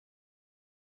the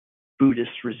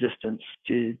Buddhist resistance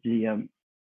to the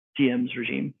Diem's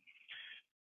regime.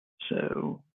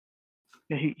 So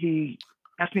he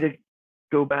asked me to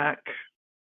go back.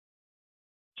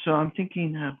 So I'm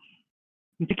thinking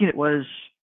it was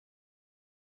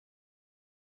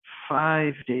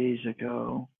 5 days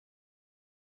ago.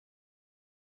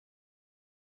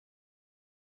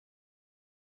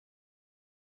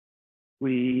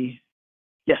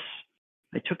 Yes,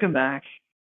 I took him back.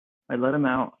 I let him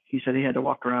out. He said he had to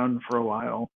walk around for a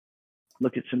while,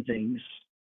 look at some things,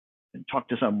 and talk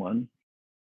to someone.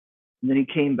 And then he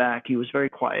came back. He was very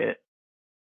quiet.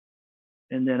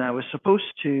 and then I was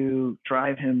supposed to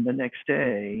drive him the next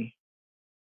day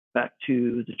back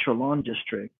to the Trelon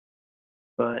district,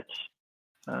 but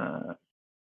I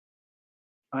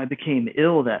became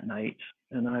ill that night,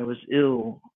 and I was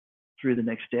ill through the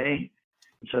next day.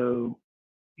 So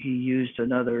he used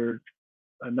another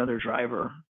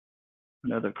driver,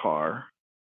 another car,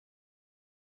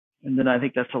 and then I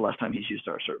think that's the last time he's used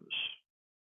our service.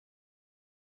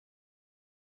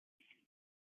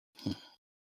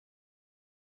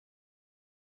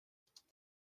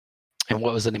 And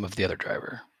what was the name of the other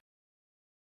driver?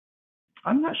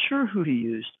 I'm not sure who he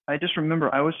used. I just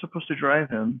remember I was supposed to drive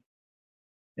him,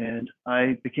 and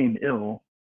I became ill,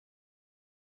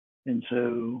 and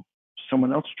so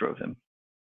someone else drove him.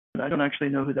 But I don't actually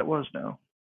know who that was now.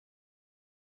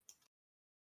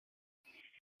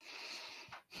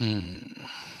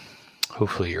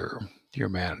 Hopefully your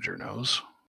manager knows.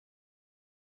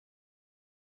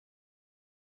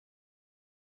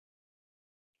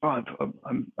 Oh,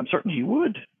 I'm certain he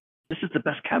would. This is the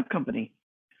best cab company.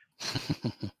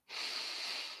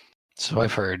 So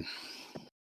I've heard.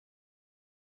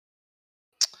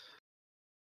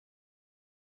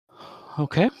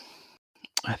 Okay.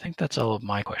 I think that's all of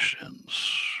my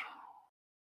questions.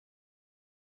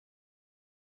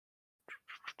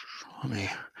 Let me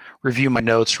review my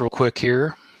notes real quick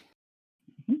here.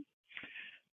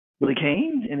 Willie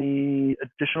Kane, any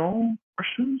additional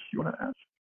questions you want to ask?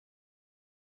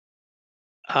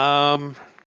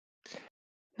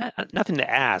 Nothing to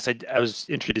ask. I was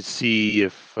interested to see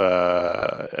if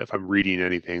I'm reading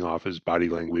anything off his body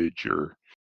language or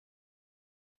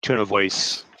tone of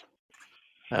voice.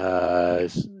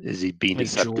 Is he being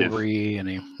deceptive? Jewelry,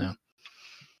 no.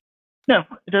 No,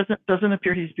 it doesn't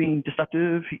appear he's being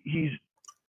deceptive. He's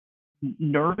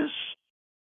nervous,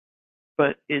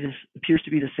 but it appears to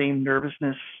be the same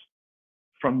nervousness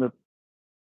from the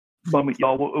moment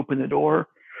y'all will open the door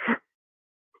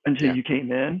until you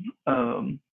came in.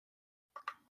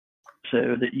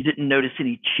 So that you didn't notice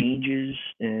any changes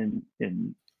in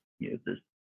the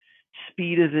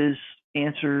speed of his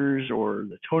answers or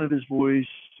the tone of his voice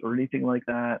or anything like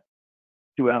that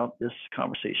throughout this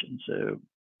conversation. So,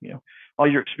 all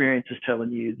your experience is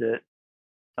telling you that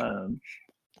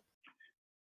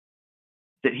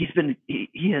that he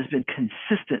has been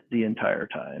consistent the entire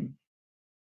time.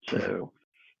 So,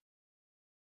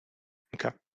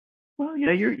 okay. Well,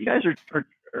 you guys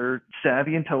are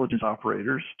savvy intelligence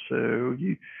operators, so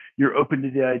you're open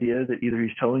to the idea that either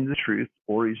he's telling the truth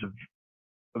or he's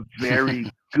a very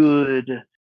good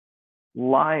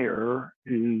liar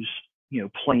who's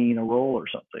playing a role or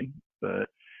something. But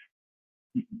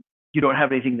you don't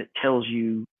have anything that tells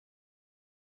you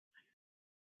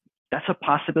that's a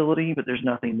possibility, but there's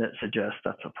nothing that suggests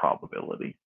that's a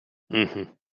probability. Mm-hmm.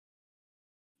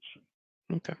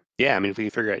 Okay. Yeah, I mean, if we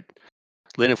can figure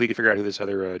out who this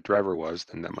other driver was,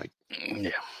 then that might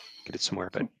get it somewhere.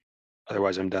 But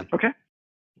otherwise, I'm done. Okay.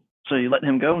 So you letting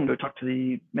him go and go talk to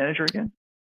the manager again?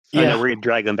 Yeah. No, we're going to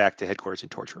drag him back to headquarters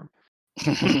and torture him.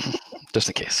 Just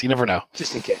in case. You never know.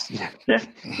 Just in case. Yeah,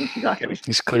 exactly.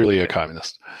 He's clearly a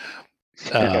communist.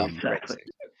 Exactly.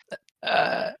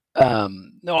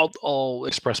 No, I'll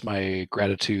express my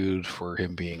gratitude for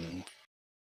him being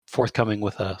forthcoming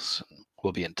with us.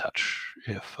 We'll be in touch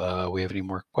if we have any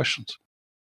more questions.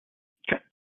 Okay.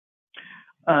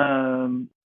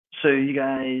 So you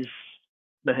guys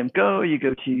let him go. You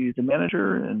go to the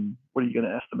manager, and what are you going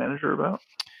to ask the manager about?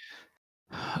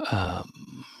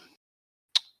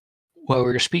 Well,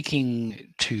 we were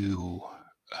speaking to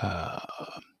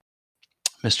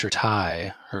Mr.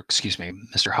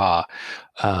 Mr. Ha.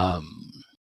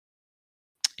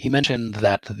 He mentioned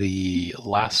that the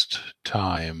last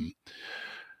time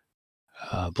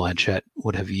Blanchett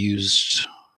would have used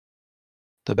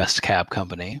the best cab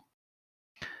company,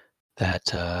 that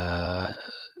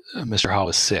Mr. Ha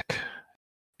was sick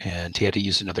and he had to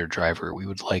use another driver. We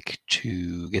would like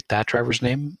to get that driver's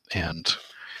name and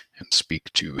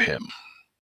speak to him.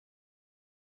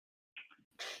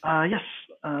 Yes.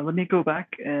 Let me go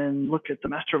back and look at the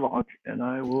master log, and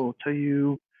I will tell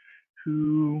you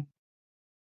who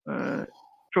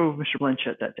drove Mr.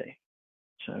 Blanchett that day.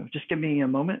 So just give me a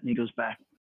moment, and he goes back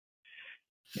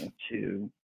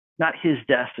to not his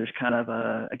desk. There's kind of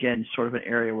again, sort of an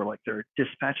area where there are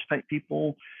dispatch type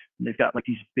people, and they've got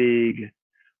these big,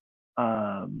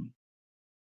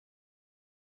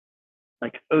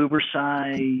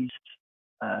 oversized,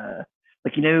 a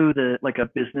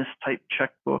business type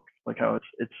checkbook, how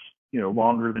it's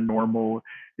longer than normal.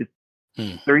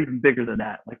 They're even bigger than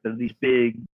that. They're these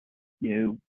big,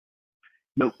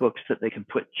 notebooks that they can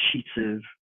put sheets of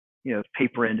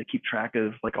paper in to keep track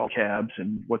of like all cabs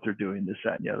and what they're doing, this,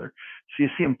 that, and the other. So you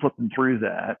see him flipping through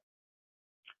that,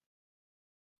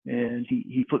 and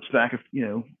he flips back,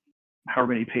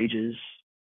 however many pages.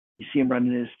 You see him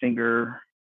running his finger,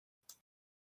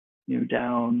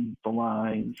 down the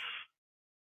lines,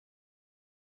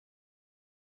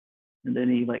 and then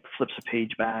he like flips a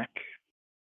page back,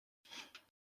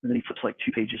 and then he flips like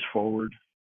 2 pages forward,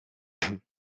 and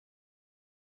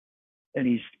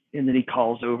then he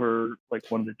calls over like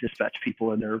one of the dispatch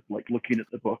people, and they're like looking at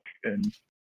the book, and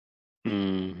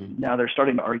now they're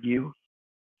starting to argue.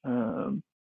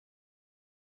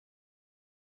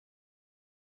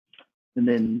 And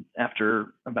then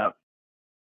after about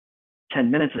 10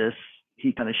 minutes of this,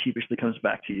 he kind of sheepishly comes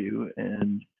back to you,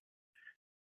 and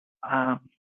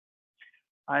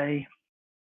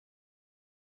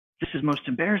this is most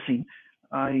embarrassing.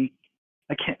 I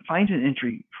can't find an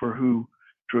entry for who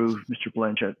drove Mr.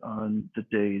 Blanchett on the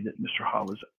day that Mr. Ha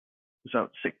was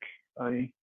out sick. I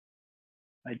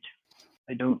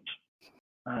don't.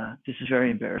 This is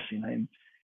very embarrassing. I'm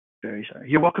very sorry.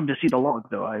 You're welcome to see the log,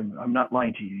 though. I'm not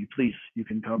lying to you. Please, you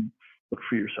can come look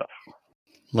for yourself.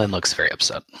 Lynn looks very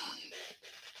upset,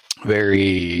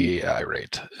 very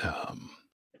irate,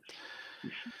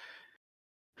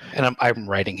 and I'm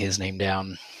writing his name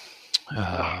down.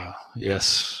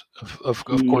 Yes, of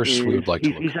course we would like to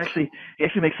look. He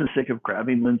actually makes the mistake of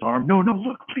grabbing Lynn's arm. No,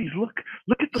 look, please look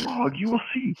at the log. You will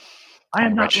see. I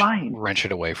am not lying. Wrench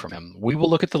it away from him. We will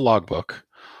look at the logbook.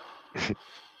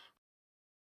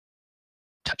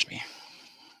 Touch me.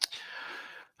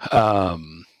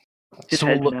 His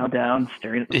head's now down,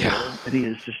 staring at the floor, and he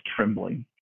is just trembling.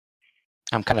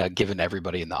 I'm kind of giving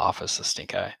everybody in the office a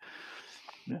stink eye.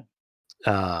 Yeah.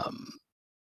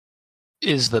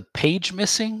 Is the page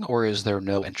missing, or is there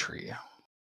no entry?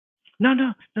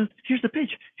 No. Here's the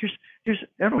page. Here's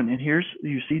everyone, and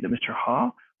you see that Mr.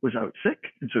 Ha was out sick,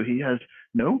 and so he has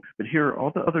but here are all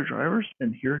the other drivers,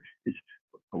 and here is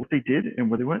what they did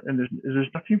and where they went, and there's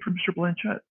nothing for Mr.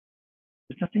 Blanchett.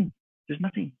 There's nothing.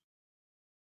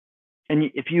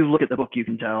 And if you look at the book, you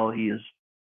can tell he is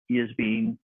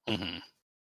being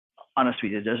honest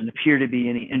with you. There doesn't appear to be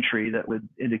any entry that would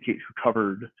indicate who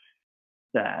covered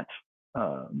that.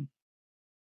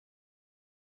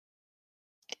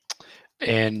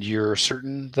 And you're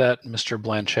certain that Mr.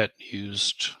 Blanchett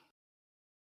used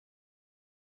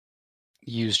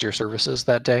your services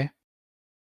that day?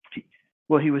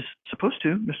 Well, he was supposed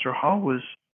to. Mr. Ha was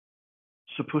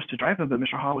supposed to drive him, but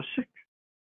Mr. Ha was sick.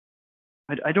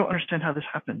 I don't understand how this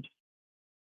happened.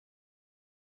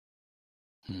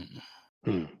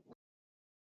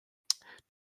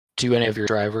 Do any of your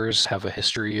drivers have a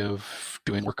history of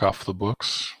doing work off the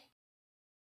books?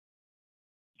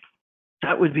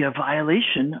 That would be a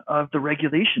violation of the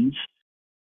regulations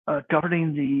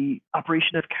governing the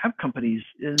operation of cab companies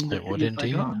in the city of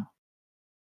Saigon.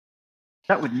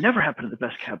 That would never happen at the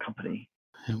best cab company.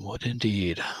 It would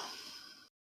indeed.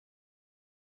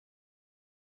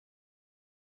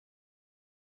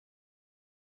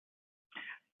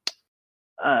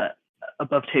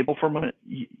 Above table for a moment,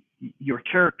 your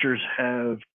characters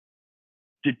have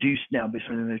deduced now, based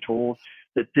on what they're told,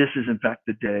 that this is in fact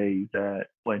the day that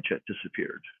Blanchett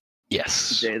disappeared.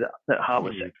 Yes. The day that Ha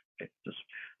was sick. Okay. Just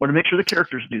want to make sure the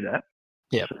characters knew that.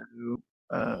 Yeah. So,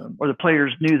 or the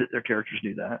players knew that their characters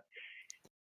knew that.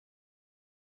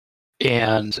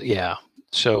 And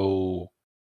so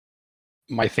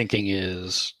my thinking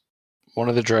is one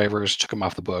of the drivers took him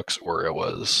off the books, or it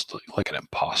was like an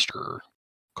imposter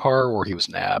car where he was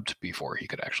nabbed before he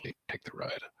could actually take the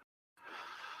ride.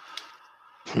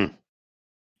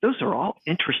 Those are all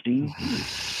interesting.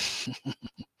 It's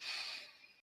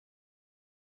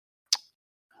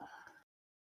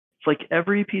like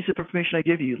every piece of information I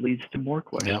give you leads to more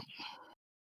questions.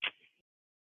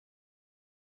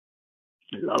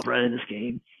 Yep. I love running this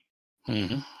game.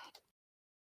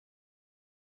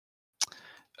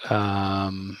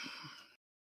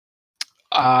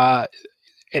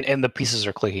 And the pieces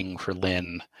are clicking for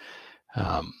Lynn.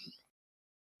 And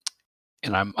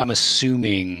I'm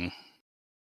assuming,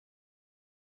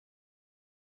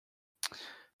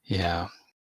 I'm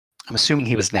assuming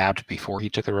he was nabbed before he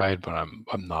took the ride, but I'm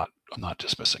not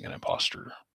dismissing an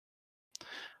imposter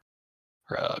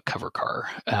or a cover car.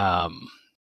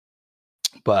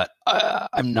 But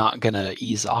I'm not gonna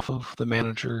ease off of the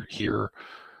manager here.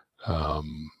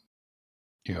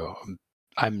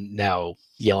 I'm now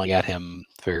yelling at him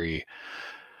very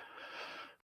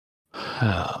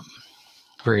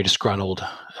disgruntled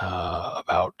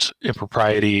about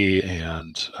impropriety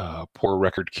and poor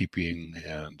record keeping,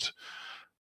 and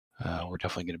we're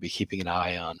definitely going to be keeping an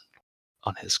eye on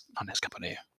his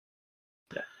company.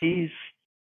 Yeah, he's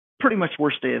pretty much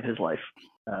worst day of his life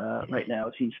right now.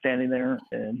 As he's standing there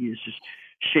and he is just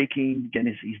shaking.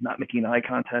 Again, he's not making eye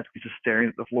contact. He's just staring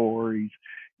at the floor. He's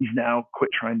now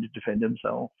quit trying to defend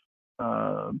himself.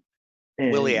 And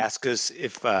Willie asked us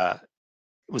if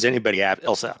was anybody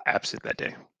else absent that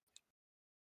day.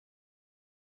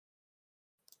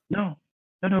 No.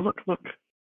 Look.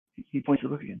 He points to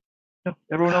the book again. No,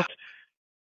 everyone else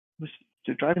was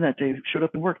driving that day. Showed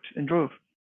up and worked and drove.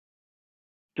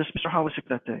 Just Mr. Hall was sick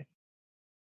that day.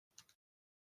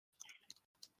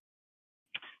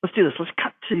 Let's do this. Let's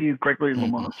cut to Gregory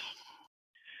Lamont.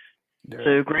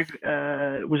 So, Greg,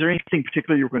 was there anything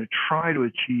particular you were going to try to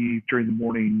achieve during the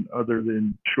morning other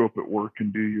than show up at work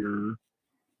and do your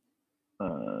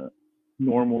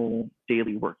normal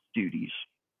daily work duties?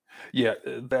 Yeah,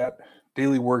 that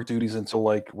daily work duties until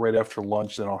like right after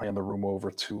lunch. Then I'll hand the room over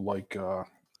to like the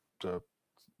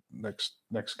next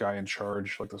guy in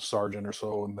charge, like the sergeant or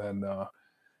so, and then I'll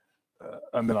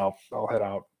head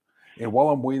out. And while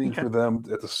I'm waiting for them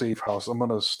at the safe house, I'm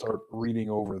gonna start reading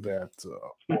over that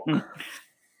book.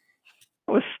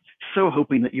 I was so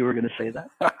hoping that you were going to say that.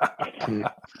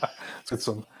 Let's get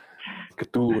some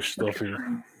Cthulhu stuff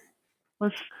here.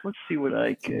 Let's see what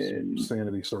I can. Some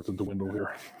sanity starts to dwindle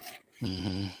here.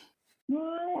 Mm-hmm.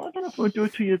 Well, I don't know if I'll do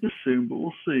it to you this soon, but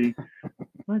we'll see.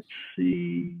 Let's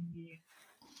see.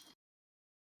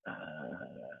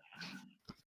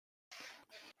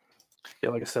 Yeah,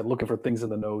 like I said, looking for things in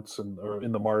the notes or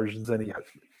in the margins, any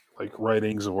like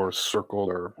writings or circled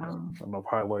or I don't know if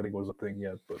highlighting was a thing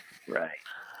yet, but right.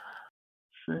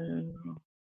 So,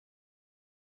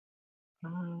 I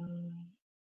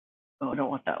don't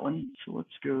want that one. So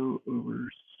let's go over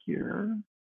here.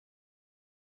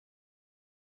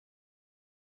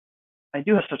 I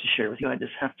do have stuff to share with you. I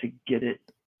just have to get it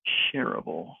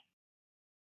shareable.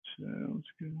 So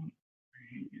let's go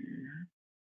here.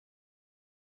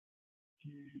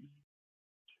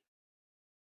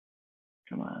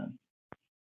 Come on.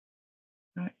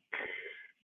 Back.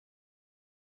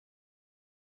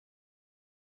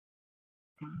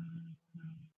 Let's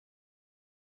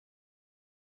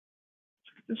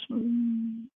look at this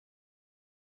one.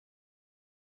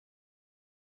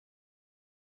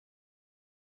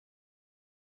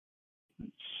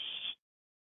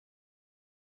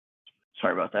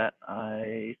 Sorry about that.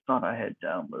 I thought I had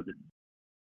downloaded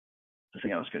the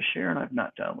thing I was going to share, and I've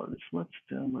not downloaded. So let's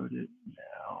download it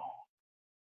now.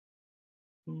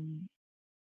 And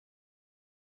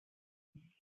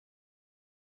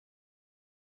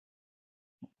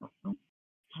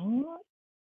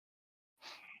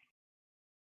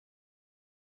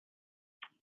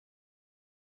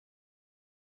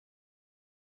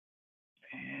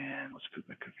let's go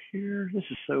back up here. This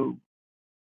is so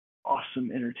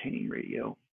awesome, entertaining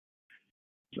radio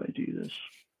as I do this.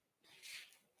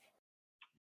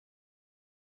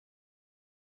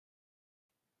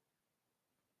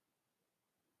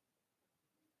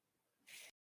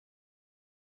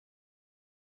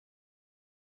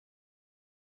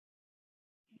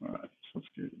 All right, so let's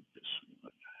do this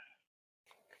one.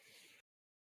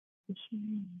 This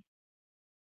one.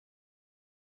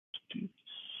 Let's do this.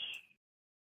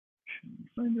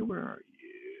 Finder, where are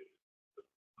you?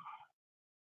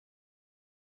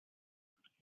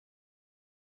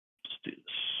 Let's do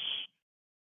this.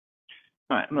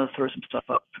 All right, I'm going to throw some stuff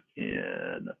up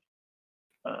in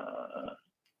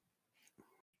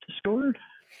Discord.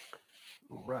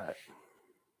 right.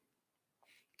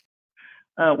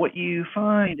 What you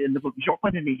find in the book, you don't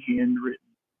find any handwritten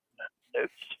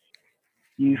notes.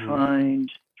 You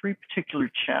find 3 particular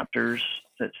chapters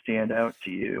that stand out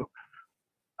to you.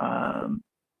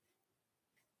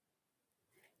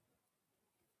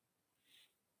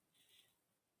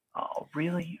 Oh,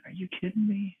 really? Are you kidding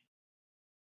me?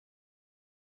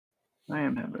 I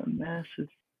am having a massive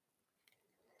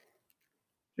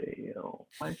fail.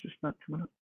 Why is this not coming up?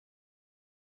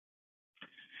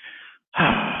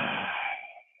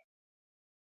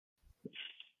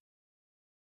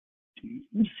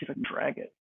 Let me see if I can drag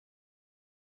it.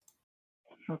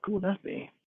 How cool would that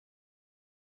be?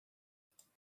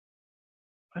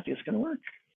 I think it's going to work.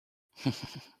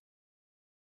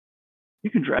 You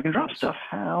can drag and drop stuff.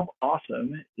 How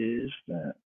awesome is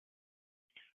that?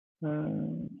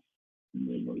 So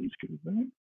you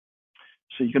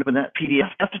can open that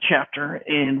PDF after chapter,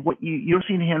 and what you don't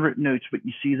see any handwritten notes, but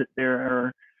you see that there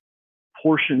are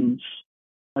portions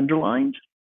underlined.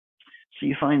 So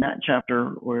you find that chapter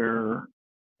where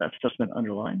that stuff's been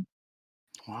underlined.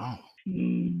 Wow.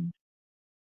 And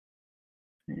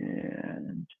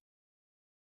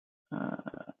let's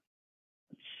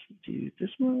do this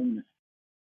one.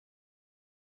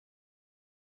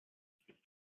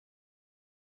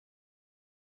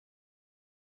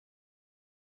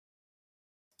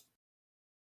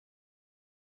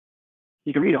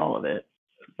 You can read all of it,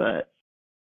 but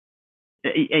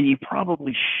and you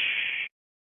probably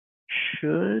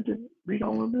should read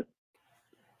all of it.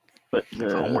 But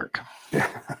Homework.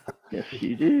 yes,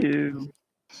 you do.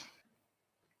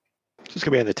 Just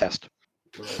gonna be on the test.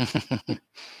 Right.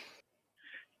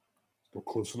 Go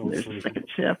close enough. There's the second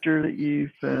chapter that you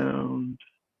found,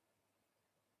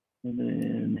 and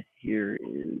then here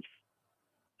is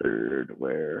third,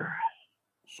 where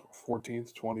So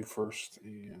 14th, 21st,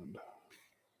 and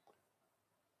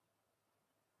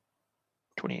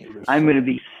 28. I'm gonna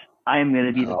be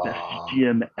the best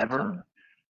GM ever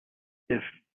if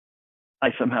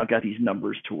I somehow got these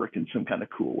numbers to work in some kind of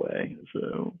cool way.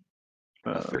 So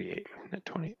 38 at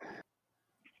 20.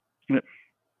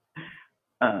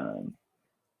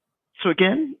 So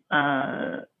again,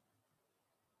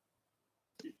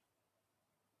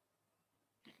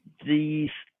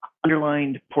 these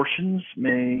underlined portions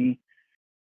may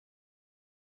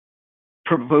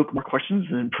provoke more questions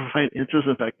than provide answers.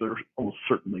 In fact, they're almost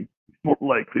certainly more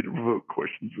likely to provoke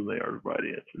questions than they are to provide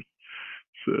answers.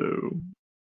 So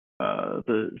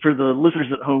for the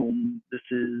listeners at home, this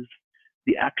is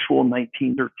the actual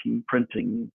 1913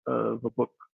 printing of a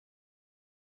book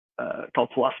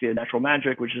called Philosophy of Natural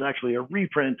Magic, which is actually a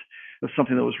reprint of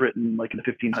something that was written like in the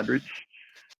 1500s.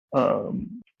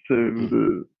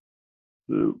 So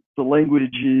the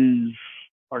language is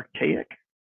archaic,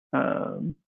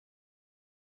 and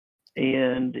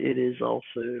it is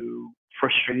also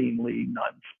frustratingly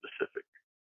non-specific.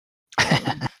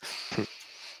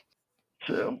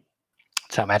 So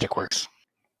that's how magic works.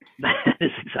 That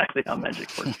is exactly how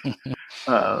magic works.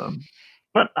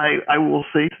 But I will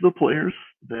say to the players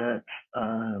that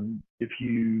if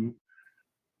you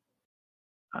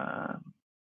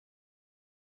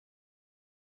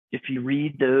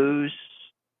read those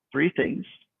three things,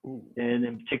 and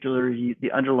in particular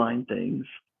the underlying things,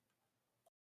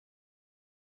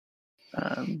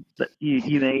 that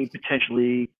you may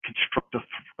potentially construct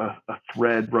a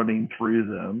thread running through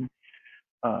them,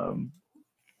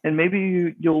 and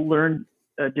maybe you'll learn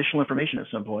additional information at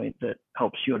some point that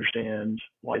helps you understand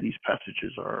why these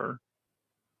passages are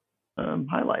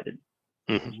highlighted.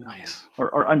 Nice.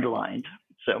 or underlined.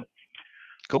 So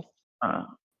cool.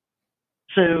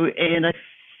 And I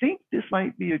think this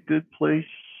might be a good place.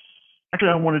 Actually,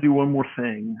 I want to do one more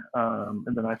thing,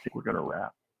 and then I think we're going to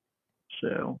wrap.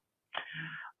 So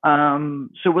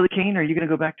Willie Kane, are you going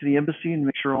to go back to the embassy and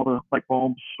make sure all the light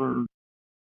bulbs are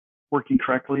working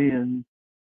correctly, and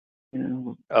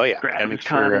Oh yeah, gotta make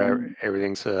sure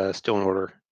everything's still in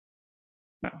order.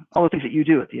 All the things that you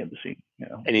do at the embassy.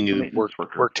 Any new work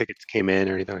tickets came in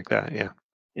or anything like that? Yeah.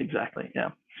 Exactly. Yeah.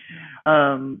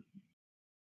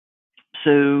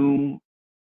 So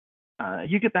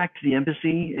you get back to the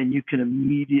embassy, and you can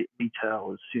immediately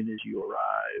tell as soon as you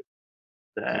arrive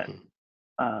that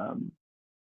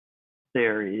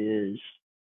there is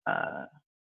a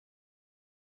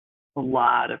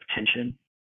lot of tension,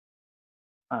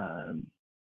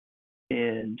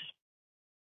 and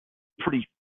pretty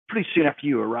soon after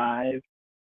you arrive,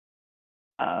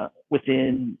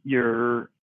 within your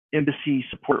embassy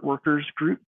support workers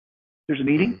group, there's a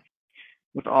meeting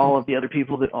with all of the other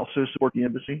people that also support the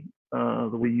embassy, the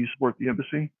way you support the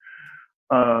embassy.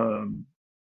 And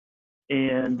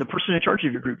the person in charge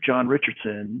of your group, John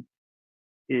Richardson,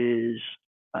 is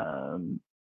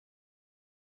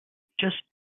just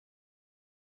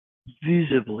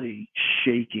visibly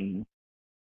shaking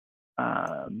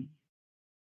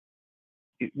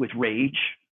with rage,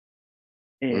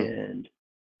 and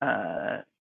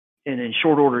in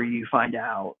short order, you find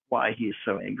out why he is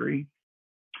so angry.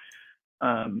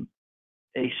 A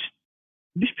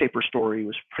newspaper story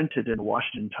was printed in the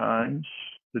Washington Times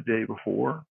the day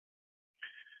before.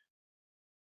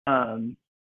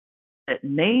 It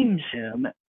names him,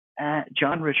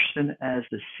 John Richardson, as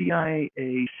the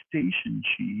CIA station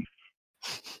chief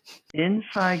in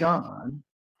Saigon,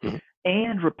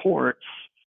 and reports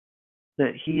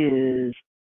that he is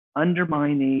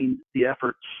undermining the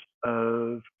efforts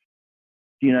of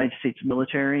the United States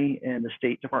military and the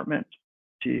State Department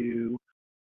to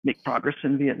make progress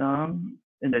in Vietnam,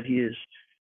 and that he is,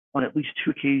 on at least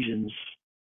 2 occasions,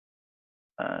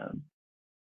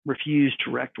 refused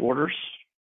direct orders.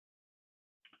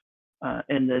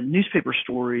 And the newspaper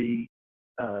story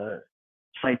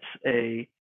cites a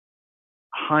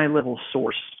high-level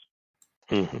source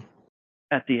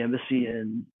at the embassy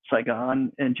in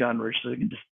Saigon, and John Richardson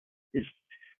just is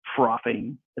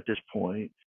frothing at this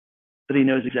point, but he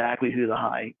knows exactly who the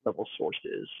high-level source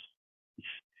is. It's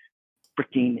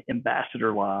freaking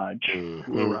Ambassador Lodge,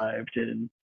 who arrived in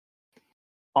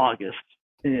August,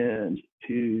 and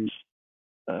whose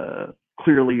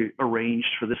clearly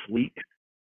arranged for this leak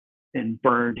and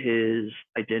burned his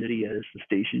identity as the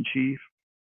station chief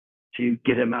to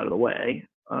get him out of the way.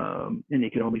 And he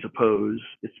can only suppose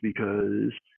it's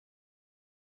because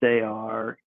they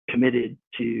are committed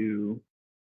to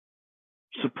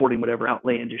supporting whatever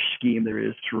outlandish scheme there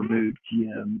is to remove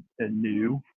GM and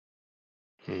New,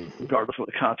 regardless of what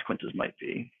the consequences might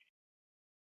be.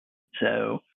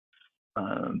 So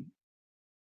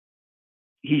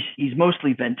he's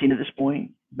mostly venting at this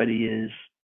point, but he is,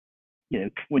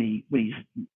 when he's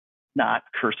not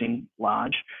cursing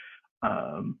Lodge,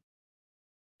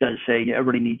 does say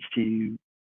everybody needs to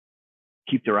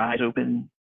keep their eyes open,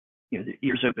 their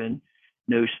ears open,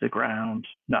 nose to the ground.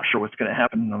 Not sure what's going to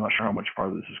happen. I'm not sure how much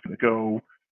farther this is going to go.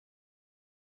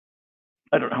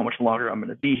 I don't know how much longer I'm going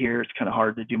to be here. It's kind of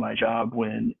hard to do my job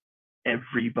when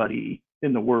everybody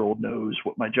in the world knows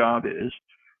what my job is.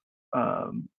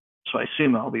 So I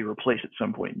assume I'll be replaced at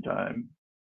some point in time.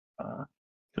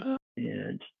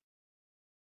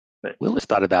 But Will has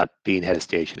thought about being head of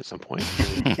station at some point.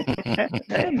 Hey,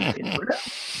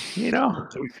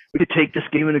 So we could take this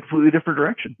game in a completely different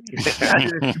direction.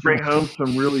 Imagine if you bring home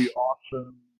some really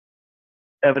awesome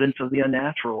evidence of the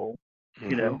unnatural,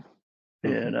 and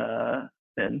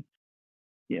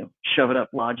shove it up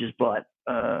Lodge's butt.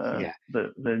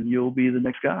 Then you'll be the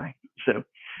next guy. So,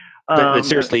 but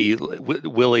seriously,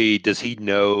 Willie, does he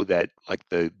know that like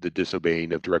the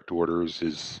disobeying of direct orders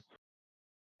is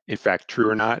in fact true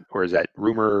or not, or is that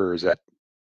rumor, or is that?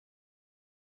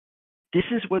 This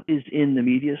is what is in the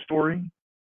media story.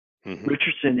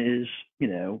 Richardson is,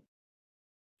 on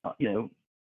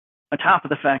top of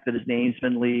the fact that his name's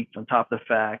been leaked, on top of the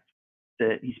fact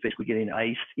that he's basically getting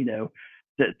iced,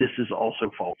 that this is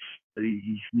also false. That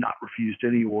he's not refused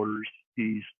any orders.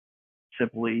 He's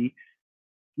simply,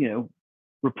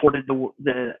 reported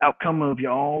the outcome of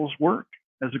y'all's work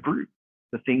as a group.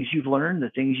 The things you've learned, the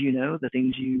things the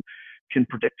things you can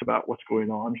predict about what's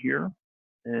going on here.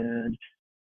 And,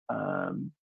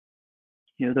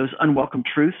 those unwelcome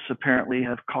truths apparently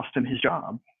have cost him his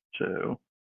job. So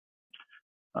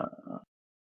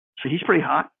he's pretty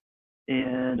hot.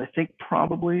 And I think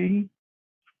probably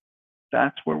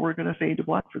that's where we're going to fade to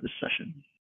black for this session.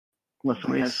 Unless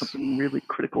somebody has something really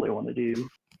critical they want to do.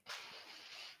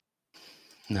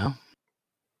 No.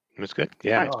 That's good.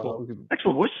 Yeah, that's cool.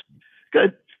 Excellent voice.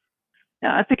 Good.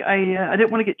 Yeah, I think I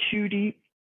didn't want to get too deep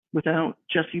without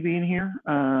Jesse being here,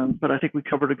 but I think we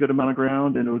covered a good amount of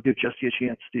ground, and it'll give Jesse a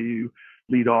chance to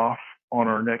lead off on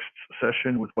our next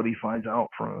session with what he finds out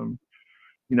from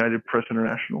United Press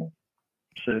International.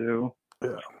 So,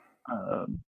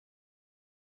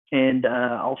 and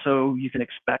also you can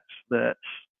expect that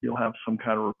you'll have some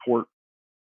kind of report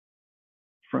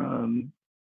from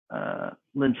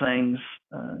Lin Sang's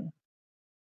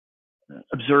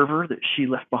observer that she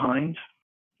left behind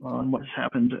on what has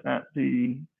happened at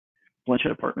the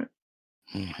Blanchett apartment.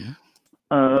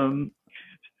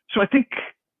 So I think,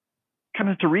 kind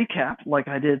of to recap, like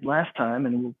I did last time,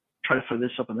 and we'll try to throw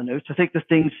this up in the notes. I think the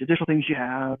additional things you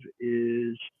have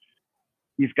is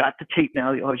you've got the tape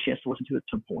now that you'll have a chance to listen to at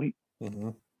some point.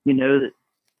 You know that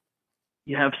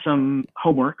you have some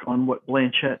homework on what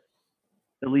Blanchett,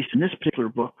 at least in this particular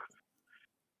book,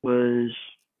 was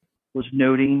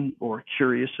noting or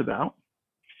curious about.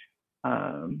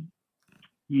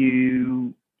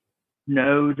 You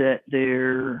know that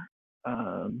there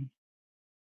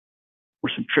were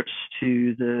some trips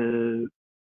to the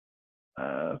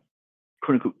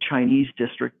quote-unquote Chinese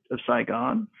district of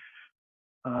Saigon,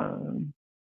 and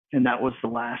that was the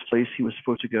last place he was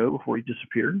supposed to go before he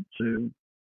disappeared. So,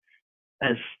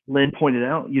 as Lynn pointed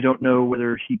out, you don't know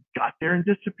whether he got there and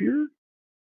disappeared,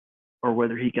 or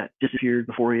whether he got disappeared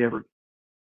before he ever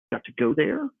got to go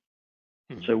there.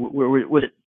 So was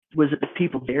it the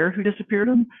people there who disappeared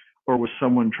him, or was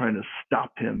someone trying to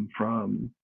stop him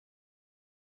from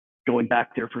going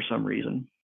back there for some reason?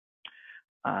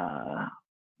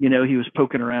 He was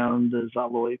poking around the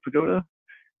Zaloi Pagoda.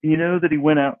 You know that he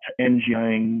went out to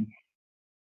Anjiang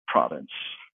province.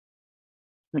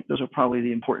 I think those are probably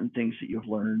the important things that you've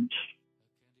learned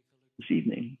this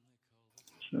evening.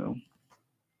 So,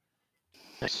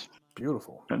 nice.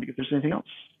 Beautiful. Trying to get if there's anything else.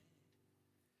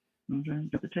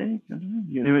 Got the take.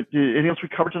 Anything else we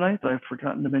covered tonight that I've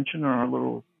forgotten to mention, or our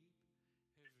little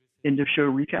end of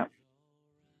show recap?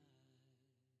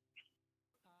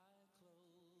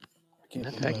 I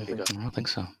don't think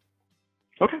so.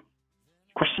 Okay.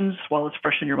 Questions while it's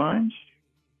fresh in your minds?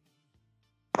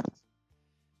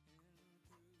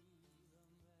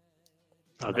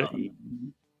 Okay.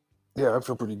 Yeah, I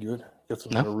feel pretty good. Got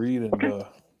something to read, and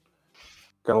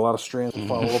got a lot of strands to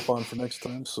follow up on for next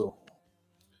time. So,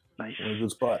 Nice. In a good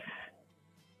spot.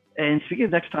 And speaking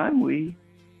of next time,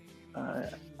 I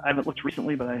haven't looked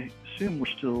recently, but I assume we're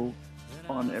still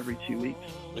on every 2 weeks.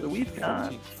 So we've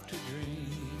got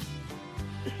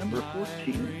December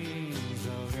 14th.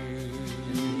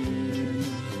 And then we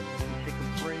take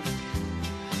a break.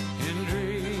 In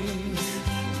dreams,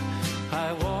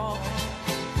 I walk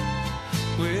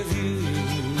with you.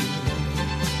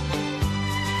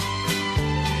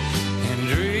 In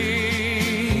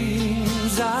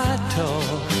dreams, I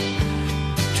talk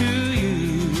to you.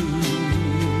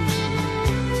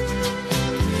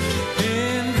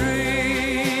 In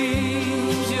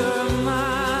dreams, you're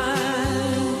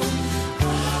mine.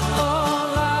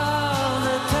 All of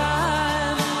the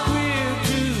time we're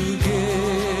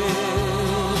together.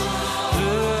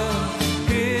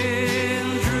 In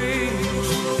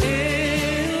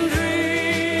dreams,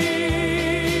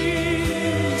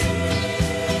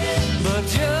 but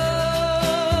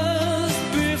just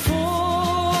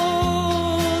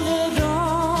before the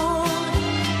dawn,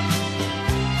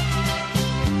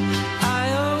 I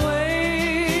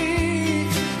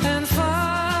awake and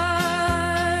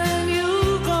find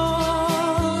you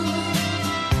gone.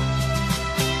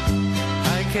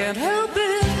 I can't help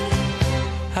it,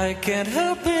 I can't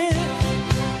help it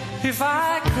if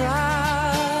I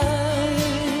cry.